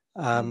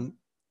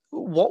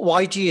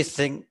 Why do you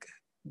think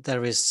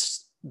there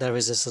is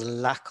this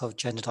lack of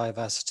gender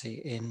diversity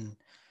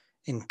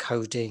in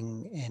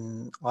coding,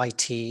 in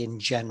IT in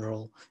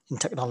general, in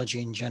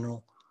technology in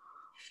general?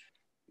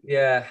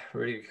 Yeah,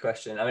 really good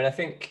question. I mean, I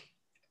think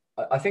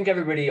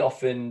everybody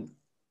often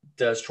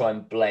does try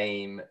and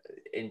blame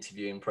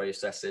interviewing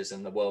processes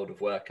and the world of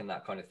work and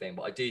that kind of thing,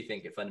 but I do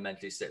think it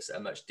fundamentally sits at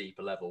a much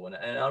deeper level. And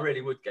I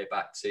really would go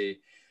back to,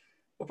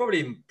 well,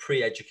 probably even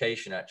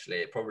pre-education, actually.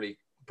 It probably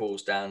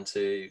boils down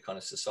to kind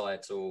of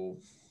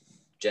societal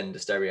gender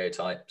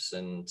stereotypes,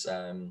 and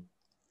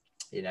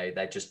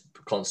they're just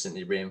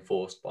constantly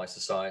reinforced by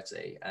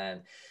society.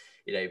 And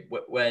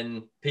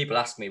when people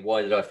ask me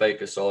why did I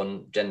focus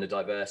on gender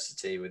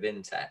diversity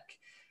within tech,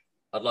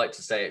 I'd like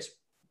to say it's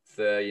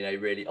for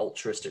really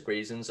altruistic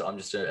reasons. I'm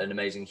just an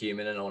amazing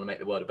human and I want to make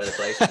the world a better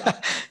place.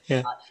 Yeah,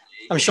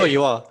 actually, I'm sure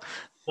you are.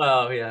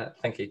 Well, yeah,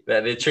 thank you.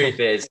 But the truth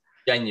is,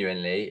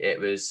 genuinely, it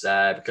was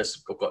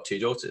because I've got two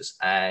daughters,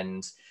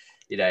 and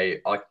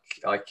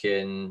I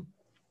can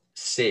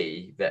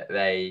see that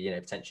they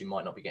potentially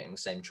might not be getting the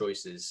same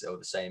choices or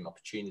the same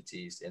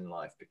opportunities in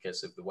life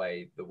because of the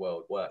way the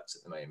world works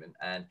at the moment.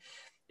 And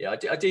I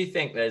do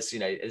think there's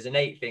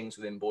innate things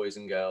within boys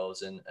and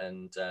girls, and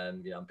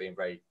I'm being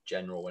very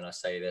general when I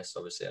say this.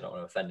 Obviously, I don't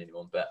want to offend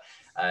anyone, but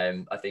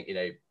I think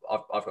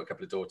I've got a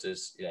couple of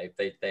daughters.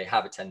 They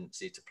have a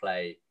tendency to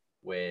play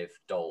with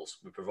dolls.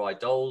 We provide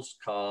dolls,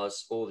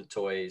 cars, all the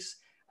toys,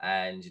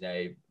 and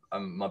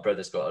my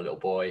brother's got a little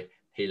boy.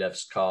 He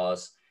loves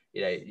cars.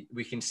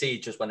 We can see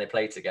just when they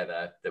play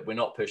together that we're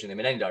not pushing them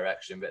in any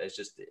direction, but there's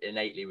just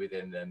innately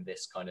within them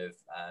this kind of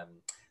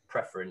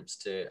preference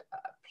to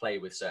play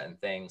with certain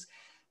things.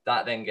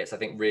 That then gets, I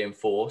think,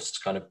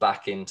 reinforced kind of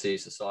back into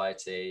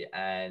society,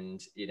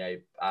 and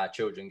our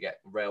children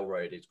get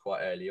railroaded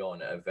quite early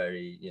on at a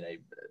very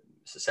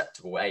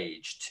susceptible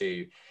age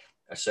to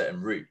a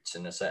certain route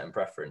and a certain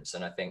preference.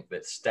 And I think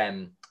that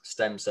STEM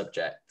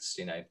subjects,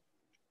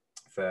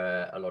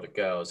 for a lot of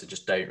girls, they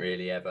just don't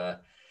really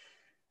ever,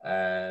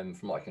 from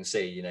what I can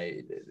see,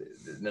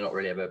 they're not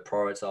really ever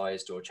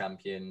prioritized or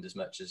championed as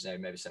much as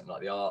maybe something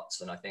like the arts.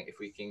 And I think if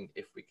we can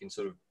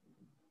sort of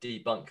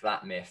debunk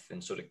that myth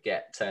and sort of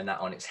turn that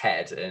on its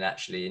head and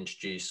actually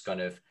introduce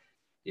kind of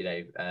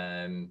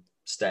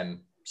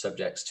STEM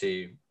subjects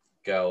to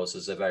girls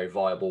as a very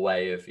viable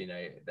way of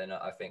then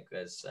I think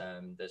there's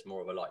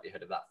more of a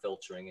likelihood of that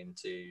filtering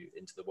into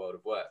the world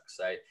of work.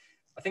 So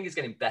I think it's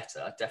getting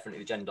better. Definitely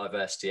the gender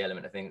diversity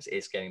element of things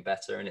is getting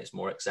better, and it's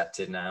more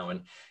accepted now,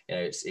 and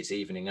it's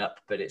evening up,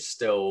 but it's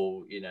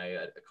still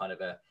a kind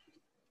of a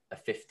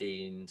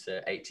 15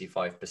 to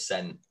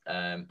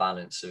 85%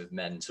 balance of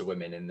men to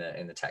women in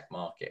the tech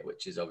market,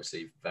 which is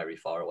obviously very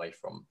far away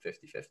from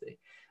 50-50.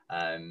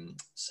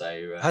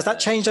 Has that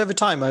changed over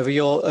time, over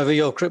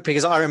your career?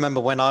 Because I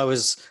remember when I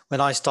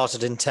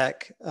started in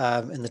tech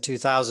in the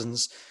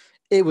 2000s,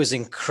 it was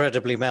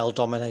incredibly male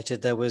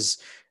dominated. There was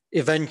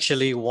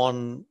eventually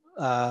one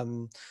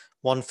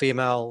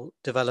female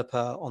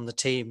developer on the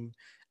team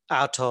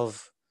out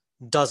of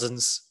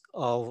dozens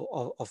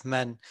of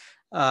men.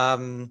 Are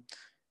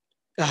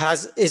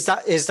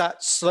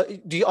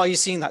you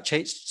seeing that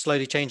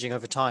slowly changing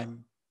over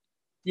time?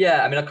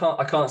 Yeah, I mean,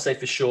 I can't say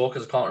for sure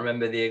because I can't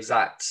remember the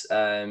exact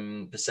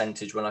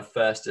percentage when I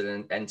first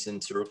entered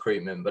into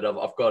recruitment, but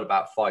I've got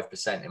about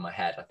 5% in my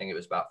head. I think it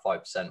was about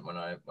 5% when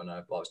I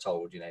was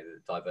told the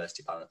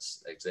diversity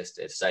balance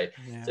existed. So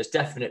Yeah. so it's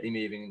definitely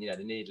moving. The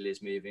needle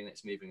is moving.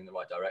 It's moving in the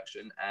right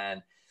direction.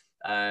 And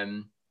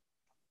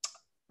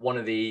one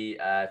of the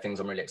things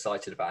I'm really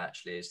excited about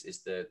actually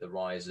is the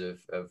rise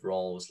of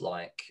roles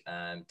like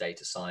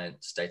data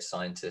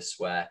scientists,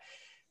 where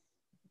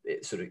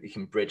you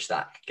can bridge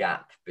that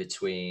gap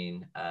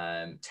between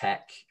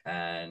tech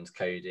and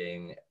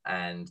coding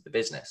and the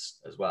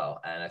business as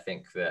well. And I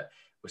think that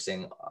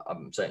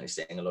I'm certainly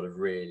seeing a lot of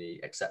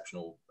really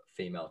exceptional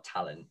female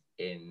talent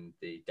in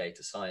the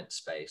data science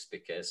space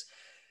because,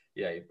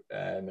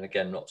 and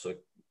again, not sort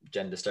of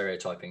gender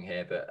stereotyping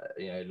here, but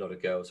a lot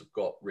of girls have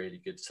got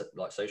really good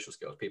like social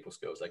skills, people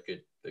skills.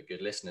 They're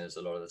good listeners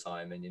a lot of the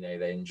time, and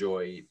they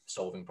enjoy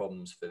solving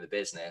problems for the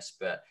business,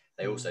 but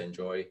they also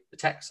enjoy the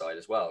tech side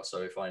as well. So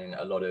we're finding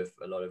a lot of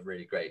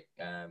really great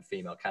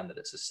female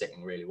candidates are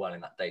sitting really well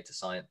in that data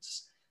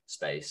science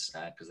space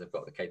because they've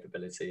got the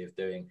capability of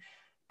doing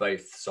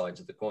both sides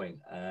of the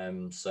coin. I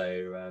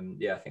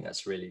think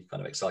that's really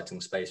kind of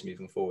exciting space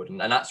moving forward, and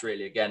that's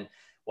really again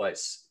why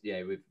it's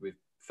we've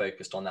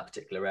focused on that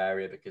particular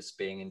area, because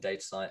being in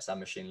data science and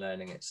machine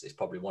learning, it's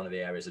probably one of the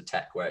areas of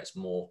tech where it's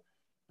more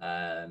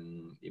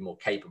more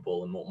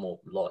capable and more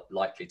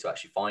likely to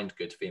actually find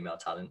good female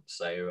talent.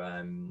 So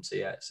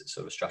it's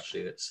sort of a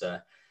strategy that's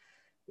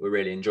we're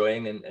really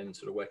enjoying and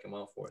sort of working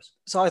well for us.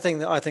 So I think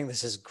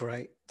this is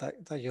great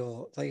that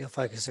you're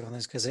focusing on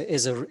this, because it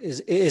is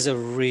a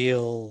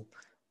real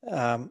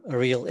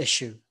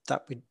issue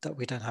that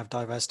we don't have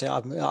diversity.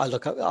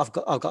 I've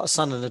got a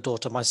son and a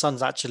daughter. My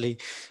son's actually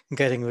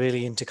getting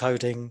really into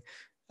coding,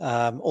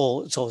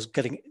 or sort of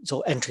getting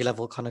entry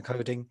level kind of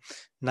coding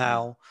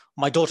now.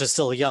 My daughter's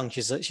still young.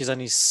 She's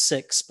only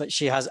 6, but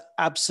she has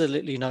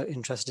absolutely no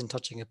interest in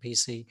touching a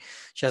PC.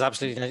 She has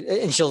absolutely no,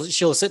 and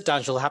she'll sit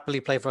down. She'll happily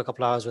play for a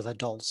couple of hours with her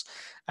dolls.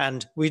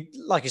 And we,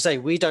 like you say,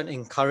 we don't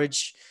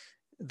encourage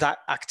that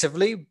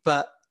actively,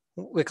 but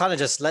we're kind of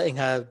just letting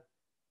her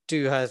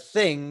do her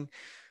thing.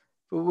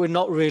 We're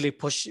not really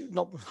pushing. I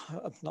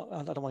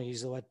don't want to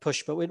use the word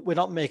push, but we're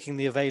not making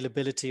the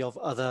availability of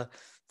other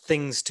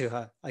things to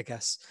her, I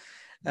guess.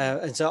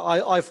 And so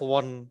I for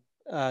one,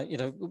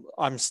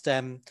 I'm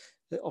STEM,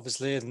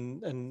 obviously,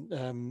 and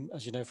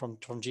as you know from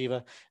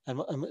Jiva,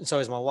 and so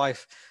is my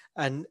wife,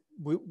 and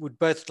we would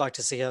both like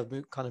to see her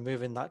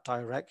move in that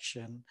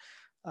direction.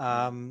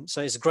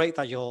 So it's great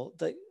that you're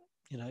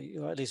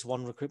at least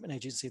one recruitment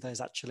agency that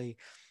is actually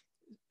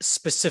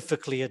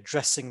specifically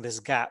addressing this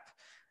gap,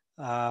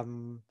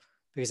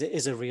 because it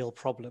is a real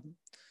problem.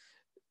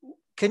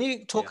 Can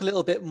you talk a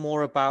little bit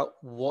more about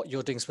what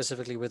you're doing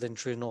specifically within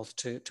True North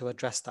to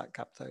address that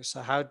gap, though? So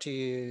how do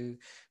you,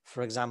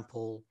 for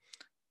example,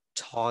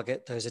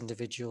 target those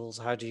individuals?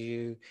 How do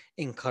you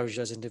encourage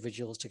those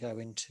individuals to go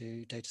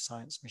into data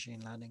science,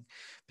 machine learning?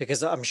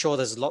 Because I'm sure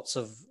there's lots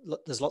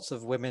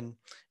of women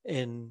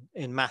in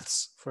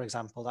maths, for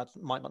example, that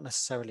might not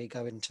necessarily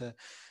go into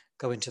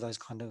those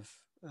kind of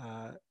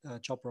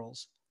job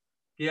roles.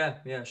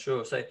 Yeah,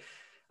 sure. So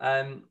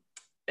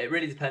it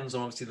really depends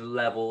on obviously the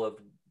level of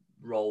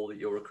role that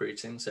you're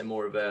recruiting. So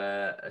more of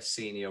a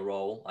senior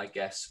role, I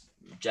guess,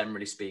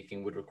 generally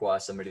speaking, would require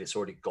somebody that's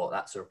already got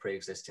that sort of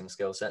pre-existing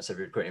skill set. So if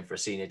you're recruiting for a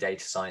senior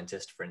data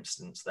scientist, for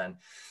instance, then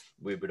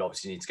we would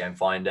obviously need to go and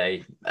find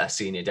a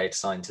senior data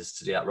scientist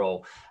to do that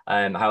role.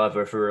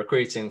 However, if we're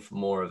recruiting for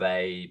more of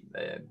a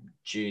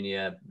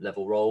junior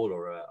level role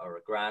or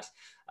a grad,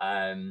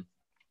 then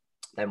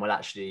we'll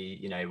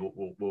actually,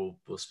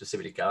 we'll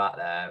specifically go out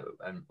there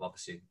and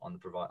obviously on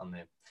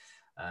the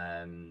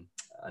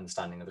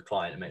understanding of the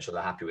client and make sure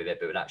they're happy with it,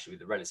 but it would actually be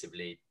the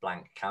relatively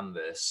blank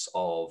canvas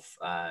of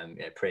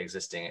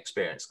pre-existing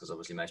experience, because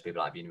obviously most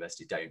people at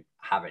university don't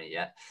have any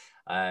yet.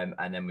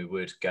 And then we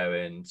would go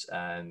and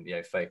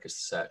focus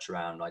the search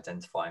around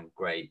identifying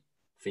great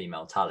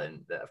female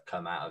talent that have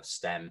come out of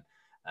STEM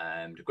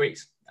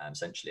degrees,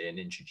 essentially, and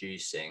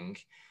introducing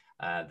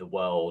the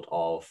world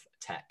of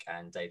tech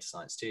and data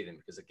science to them.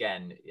 Because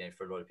again,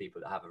 for a lot of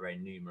people that have a very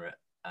numerate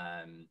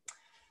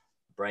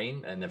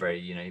brain, and they're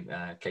very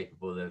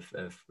capable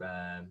of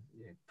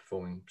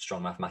performing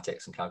strong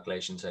mathematics and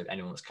calculations, so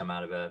anyone that's come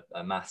out of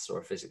a maths or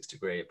a physics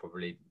degree are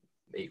probably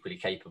equally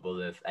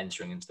capable of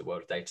entering into the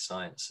world of data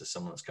science as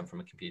someone that's come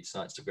from a computer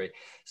science degree.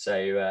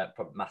 So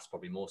maths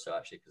probably more so,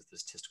 actually, because the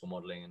statistical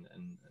modeling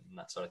and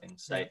that sort of thing.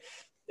 So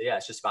yeah,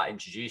 it's just about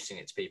introducing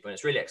it to people, and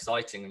it's really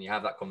exciting when you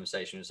have that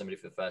conversation with somebody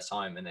for the first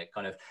time, and they're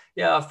kind of,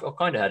 I've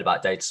kind of heard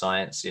about data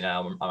science,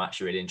 I'm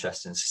actually really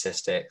interested in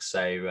statistics,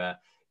 so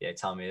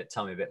tell me a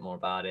bit more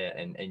about it.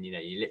 And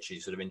you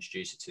literally sort of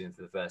introduce it to them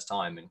for the first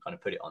time and kind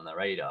of put it on their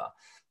radar.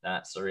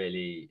 That's a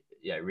really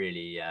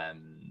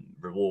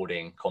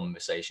rewarding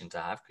conversation to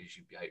have, because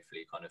you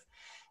hopefully kind of,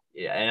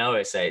 and I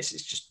always say it's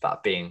just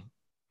about being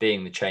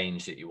the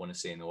change that you want to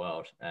see in the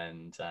world.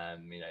 And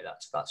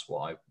that's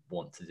what I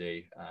want to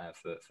do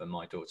for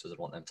my daughters. I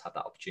want them to have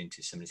that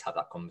opportunity, somebody to have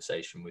that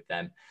conversation with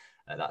them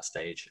at that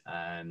stage.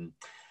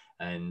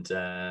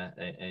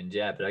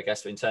 But I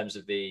guess in terms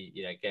of the,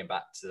 going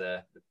back to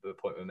the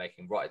point we were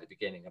making right at the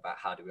beginning about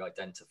how do we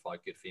identify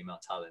good female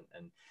talent,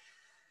 and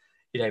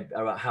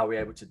about how we're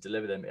able to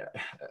deliver them, it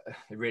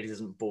really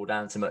doesn't boil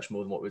down to much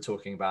more than what we're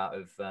talking about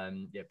of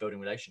building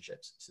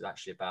relationships. It's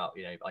actually about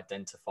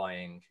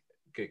identifying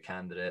good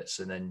candidates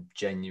and then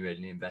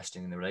genuinely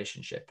investing in the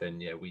relationship.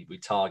 And we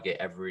target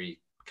every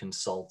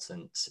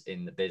consultant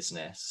in the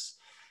business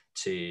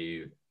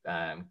to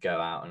go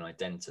out and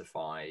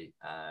identify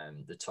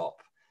the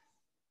top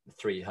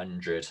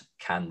 300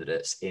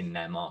 candidates in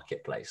their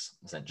marketplace,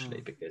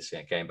 essentially. Because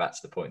going back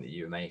to the point that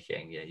you were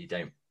making, you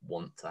don't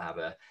want to have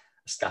a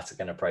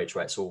scattergun approach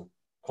where it's all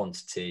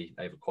quantity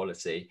over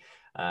quality.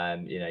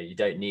 You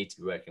don't need to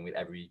be working with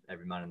every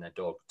man and their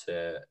dog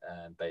to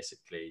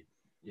basically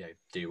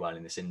do well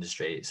in this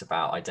industry. It's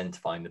about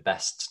identifying the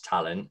best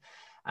talent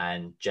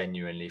and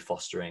genuinely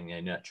fostering,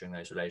 nurturing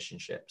those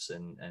relationships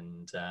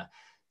and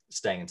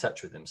staying in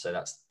touch with them. So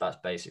that's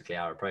basically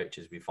our approach.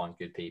 Is we find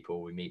good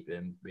people, we meet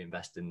them, we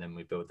invest in them,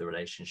 we build the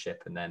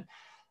relationship, and then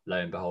lo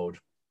and behold,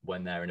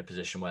 when they're in a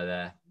position where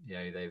they're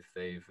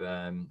they've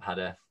had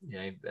a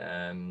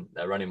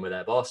they're running with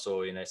their boss,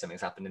 or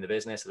something's happened in the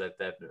business, or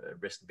they're at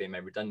risk of being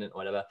made redundant or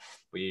whatever,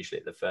 we're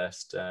usually the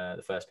first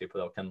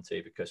people they'll come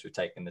to, because we've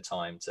taken the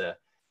time to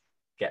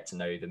get to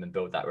know them and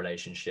build that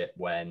relationship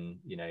when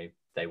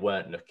they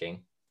weren't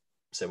looking.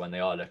 So when they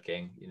are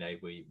looking,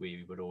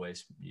 we would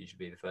always usually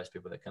be the first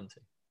people they come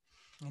to.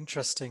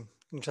 Interesting.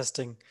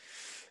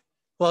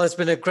 Well, it's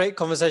been a great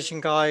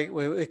conversation, Guy.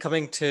 We're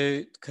coming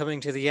to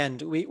the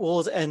end. We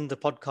always end the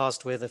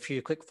podcast with a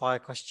few quick fire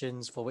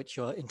questions for which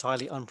you're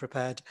entirely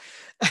unprepared,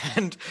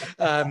 and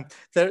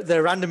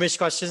they're randomish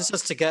questions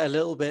just to get a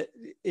little bit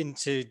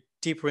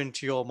deeper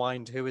into your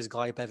mind. Who is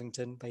Guy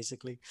Bevington,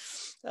 basically?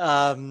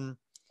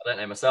 I don't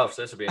know myself,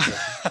 so this will be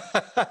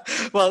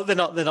interesting. Well, they're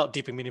not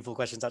deep and meaningful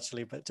questions,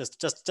 actually, but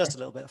just a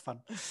little bit of fun.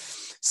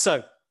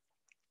 So,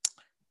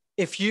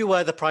 if you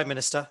were the Prime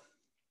Minister,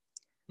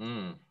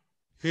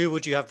 who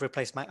would you have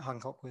replaced Matt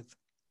Hancock with?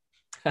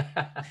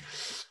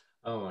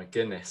 Oh my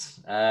goodness.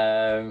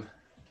 I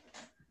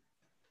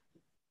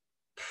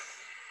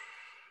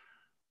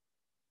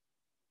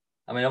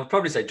mean, I would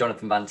probably say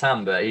Jonathan Van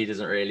Tam, but he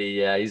doesn't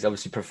really, he's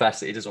obviously professed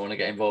that he doesn't want to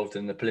get involved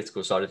in the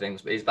political side of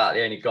things, but he's about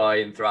the only guy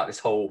in throughout this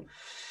whole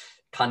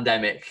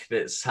pandemic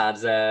that's had,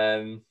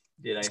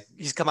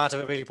 He's come out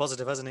of it really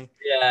positive, hasn't he?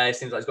 Yeah, it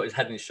seems like he's got his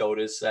head on his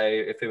shoulders. So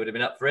if he would have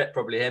been up for it,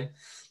 probably him.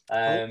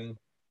 Cool.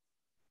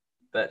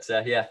 But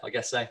yeah, I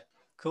guess so.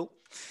 Cool.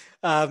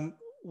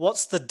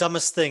 What's the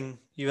dumbest thing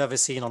you've ever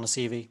seen on a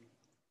CV?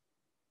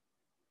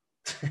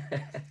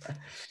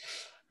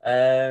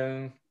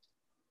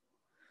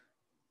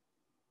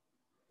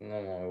 Oh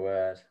my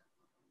word.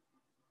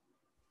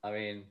 I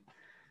mean,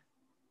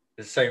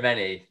 there's so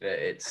many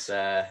that it's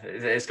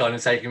kind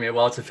of taking me a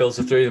while to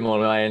filter through them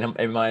all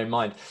in my own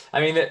mind.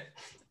 I mean,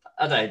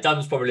 I don't know,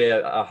 dumb's probably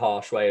a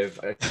harsh way of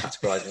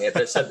categorizing it,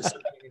 but something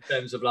in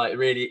terms of like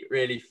really,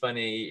 really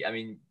funny. I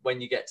mean,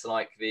 when you get to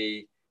like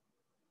the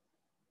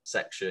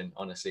section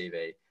on a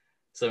CV,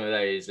 some of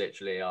those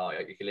literally are,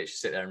 you can literally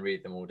sit there and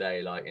read them all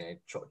day, like, you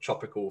know,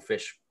 tropical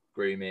fish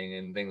grooming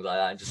and things like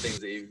that, and just things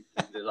that you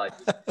like,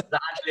 is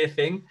that actually a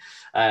thing?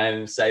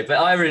 But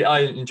I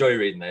enjoy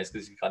reading those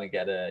because you kind of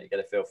get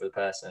a feel for the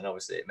person, and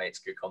obviously it makes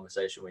good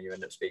conversation when you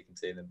end up speaking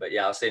to them. But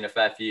yeah, I've seen a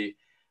fair few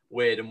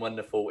weird and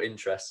wonderful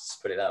interests,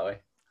 put it that way.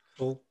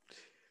 Cool.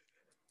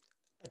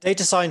 A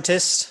data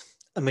scientist,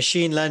 a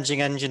machine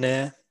learning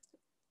engineer,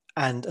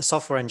 and a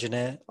software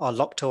engineer are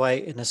locked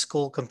away in a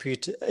school's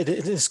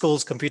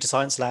computer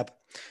science lab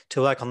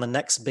to work on the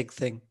next big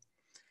thing.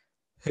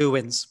 Who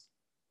wins?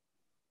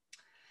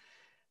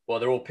 Well,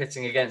 they're all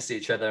pitting against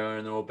each other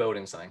and they're all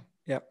building something.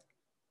 Yep.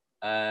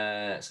 So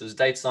there's a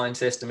data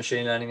scientist, a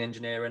machine learning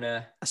engineer, and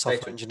a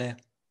software engineer.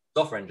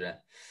 Software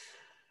engineer.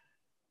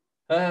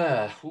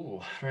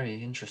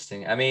 Very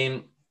interesting. I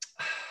mean,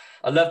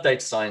 I love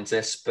data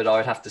scientists, but I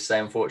would have to say,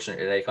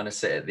 unfortunately, they kind of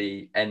sit at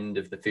the end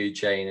of the food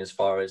chain as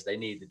far as they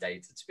need the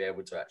data to be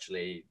able to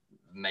actually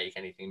make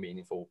anything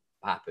meaningful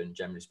happen,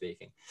 generally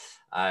speaking.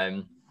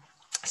 So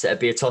it'd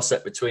be a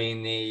toss-up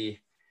between the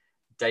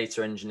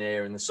data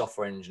engineer and the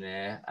software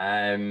engineer.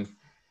 I'll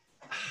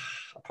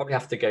probably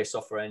have to go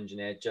software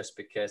engineer just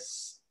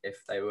because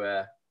if they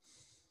were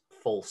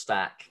full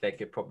stack, they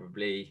could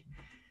probably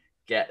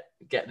get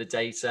the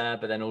data,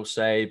 but then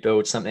also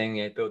build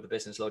something, build the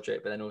business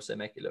logic, but then also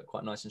make it look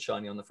quite nice and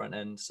shiny on the front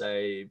end. So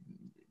it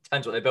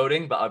depends what they're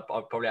building, but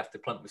I'd probably have to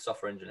plump with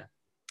software engineer.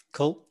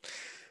 Cool.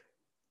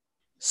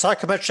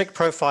 Psychometric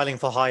profiling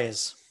for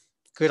hires.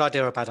 Good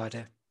idea or bad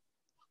idea?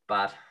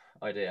 Bad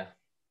idea.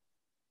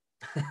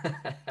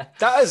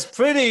 That is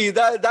pretty.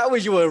 That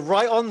was, you were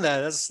right on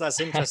there. That's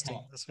interesting.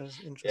 That's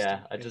interesting.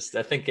 Yeah, I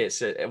think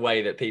it's a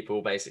way that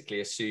people basically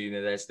assume that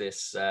there's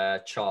this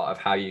chart of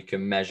how you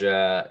can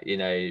measure. You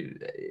know,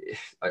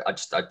 I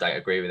don't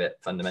agree with it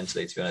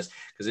fundamentally, to be honest,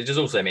 because it just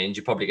also means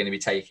you're probably going to be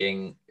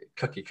taking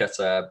cookie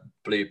cutter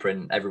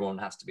blueprint. Everyone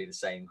has to be the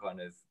same kind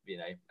of, you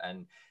know,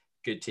 and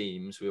good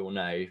teams, we all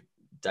know,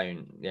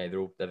 don't, you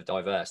know, they're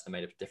diverse. They're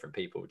made of different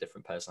people,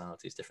 different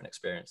personalities, different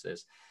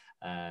experiences.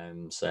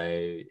 So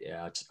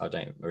yeah, I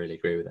don't really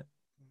agree with it.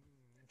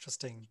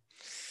 Interesting.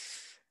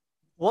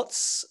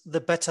 What's the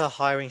better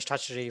hiring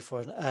strategy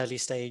for an early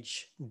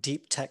stage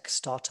deep tech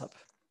startup?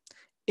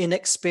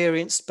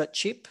 Inexperienced but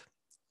cheap,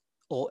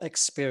 or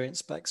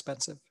experienced but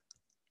expensive?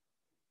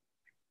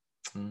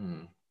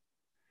 Do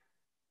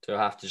I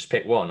have to just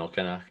pick one, or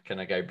can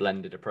I go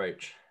blended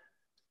approach?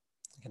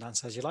 You can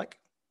answer as you like.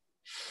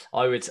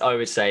 I would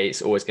say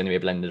it's always going to be a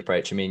blended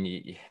approach. I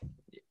mean,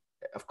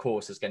 of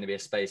course, there's going to be a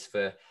space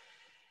for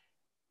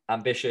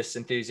ambitious,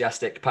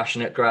 enthusiastic,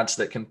 passionate grads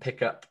that can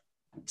pick up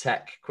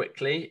tech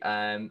quickly.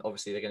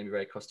 Obviously, they're going to be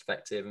very cost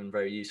effective and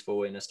very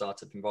useful in a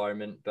startup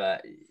environment,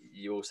 but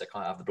you also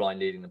can't have the blind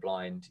leading the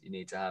blind. You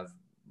need to have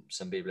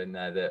some people in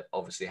there that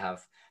obviously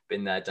have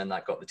been there, done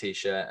that, got the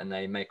t-shirt, and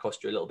they may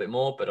cost you a little bit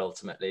more, but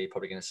ultimately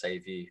probably going to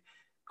save you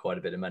quite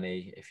a bit of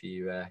money if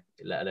you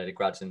let a load of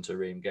grads into a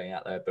room going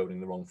out there building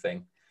the wrong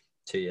thing.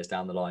 2 years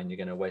down the line, you're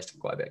going to waste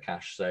quite a bit of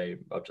cash. So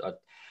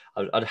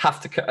I'd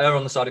have to err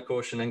on the side of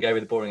caution and go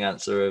with the boring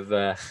answer of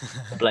a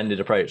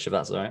blended approach, if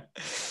that's all right.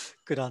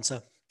 Good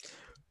answer.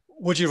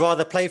 Would you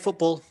rather play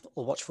football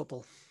or watch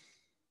football?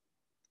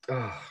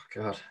 Oh,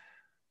 God.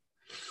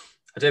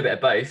 I do a bit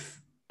of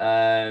both.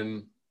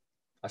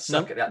 I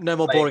suck at that. No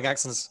more boring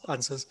answers.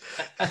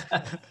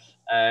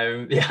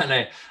 Yeah,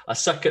 no, I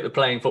suck at the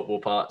playing football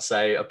part. So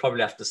I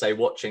probably have to say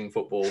watching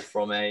football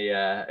from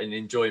an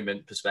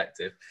enjoyment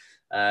perspective.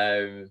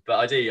 But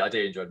I do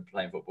enjoy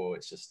playing football.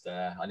 It's just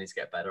I need to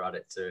get better at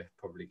it to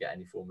probably get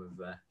any form of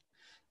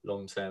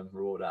long-term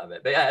reward out of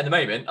it. But yeah, at the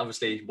moment,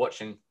 obviously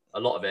watching a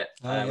lot of it.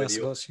 Yes,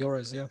 of course,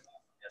 Euros, yeah.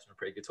 It's been a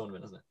pretty good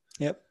tournament, hasn't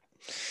it? Yep.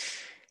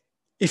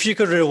 If you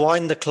could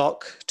rewind the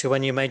clock to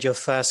when you made your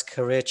first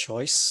career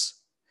choice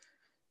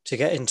to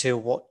get into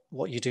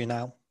what you do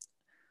now,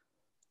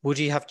 would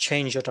you have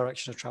changed your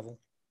direction of travel?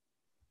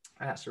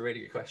 That's a really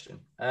good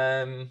question.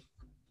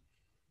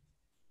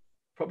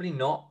 Probably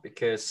not,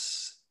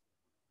 because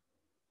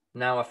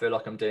now I feel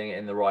like I'm doing it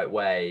in the right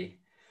way.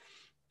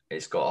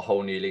 It's got a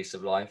whole new lease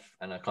of life,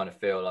 and I kind of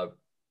feel I've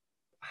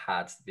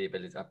had the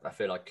ability. I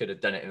feel I could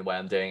have done it in the way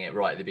I'm doing it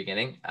right at the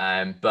beginning.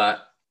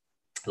 But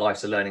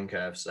life's a learning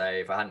curve. So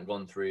if I hadn't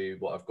gone through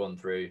what I've gone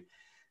through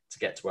to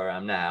get to where I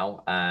am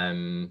now,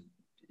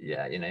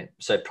 yeah, you know,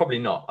 so probably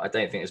not. I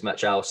don't think there's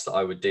much else that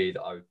I would do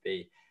that I would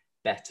be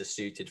better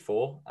suited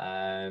for.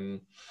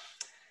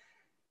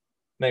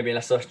 Maybe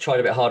unless I tried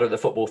a bit harder at the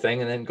football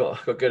thing and then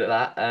got good at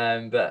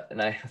that. But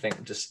no, I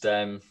think just,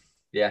 yeah,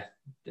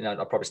 you know,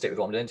 I'll probably stick with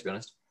what I'm doing, to be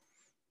honest.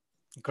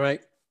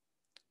 Great.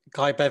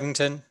 Guy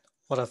Bevington,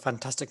 what a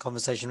fantastic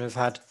conversation we've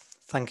had.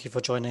 Thank you for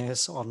joining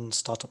us on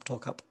Startup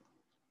Talk Up.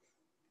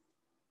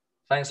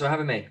 Thanks for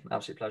having me.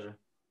 Absolute pleasure.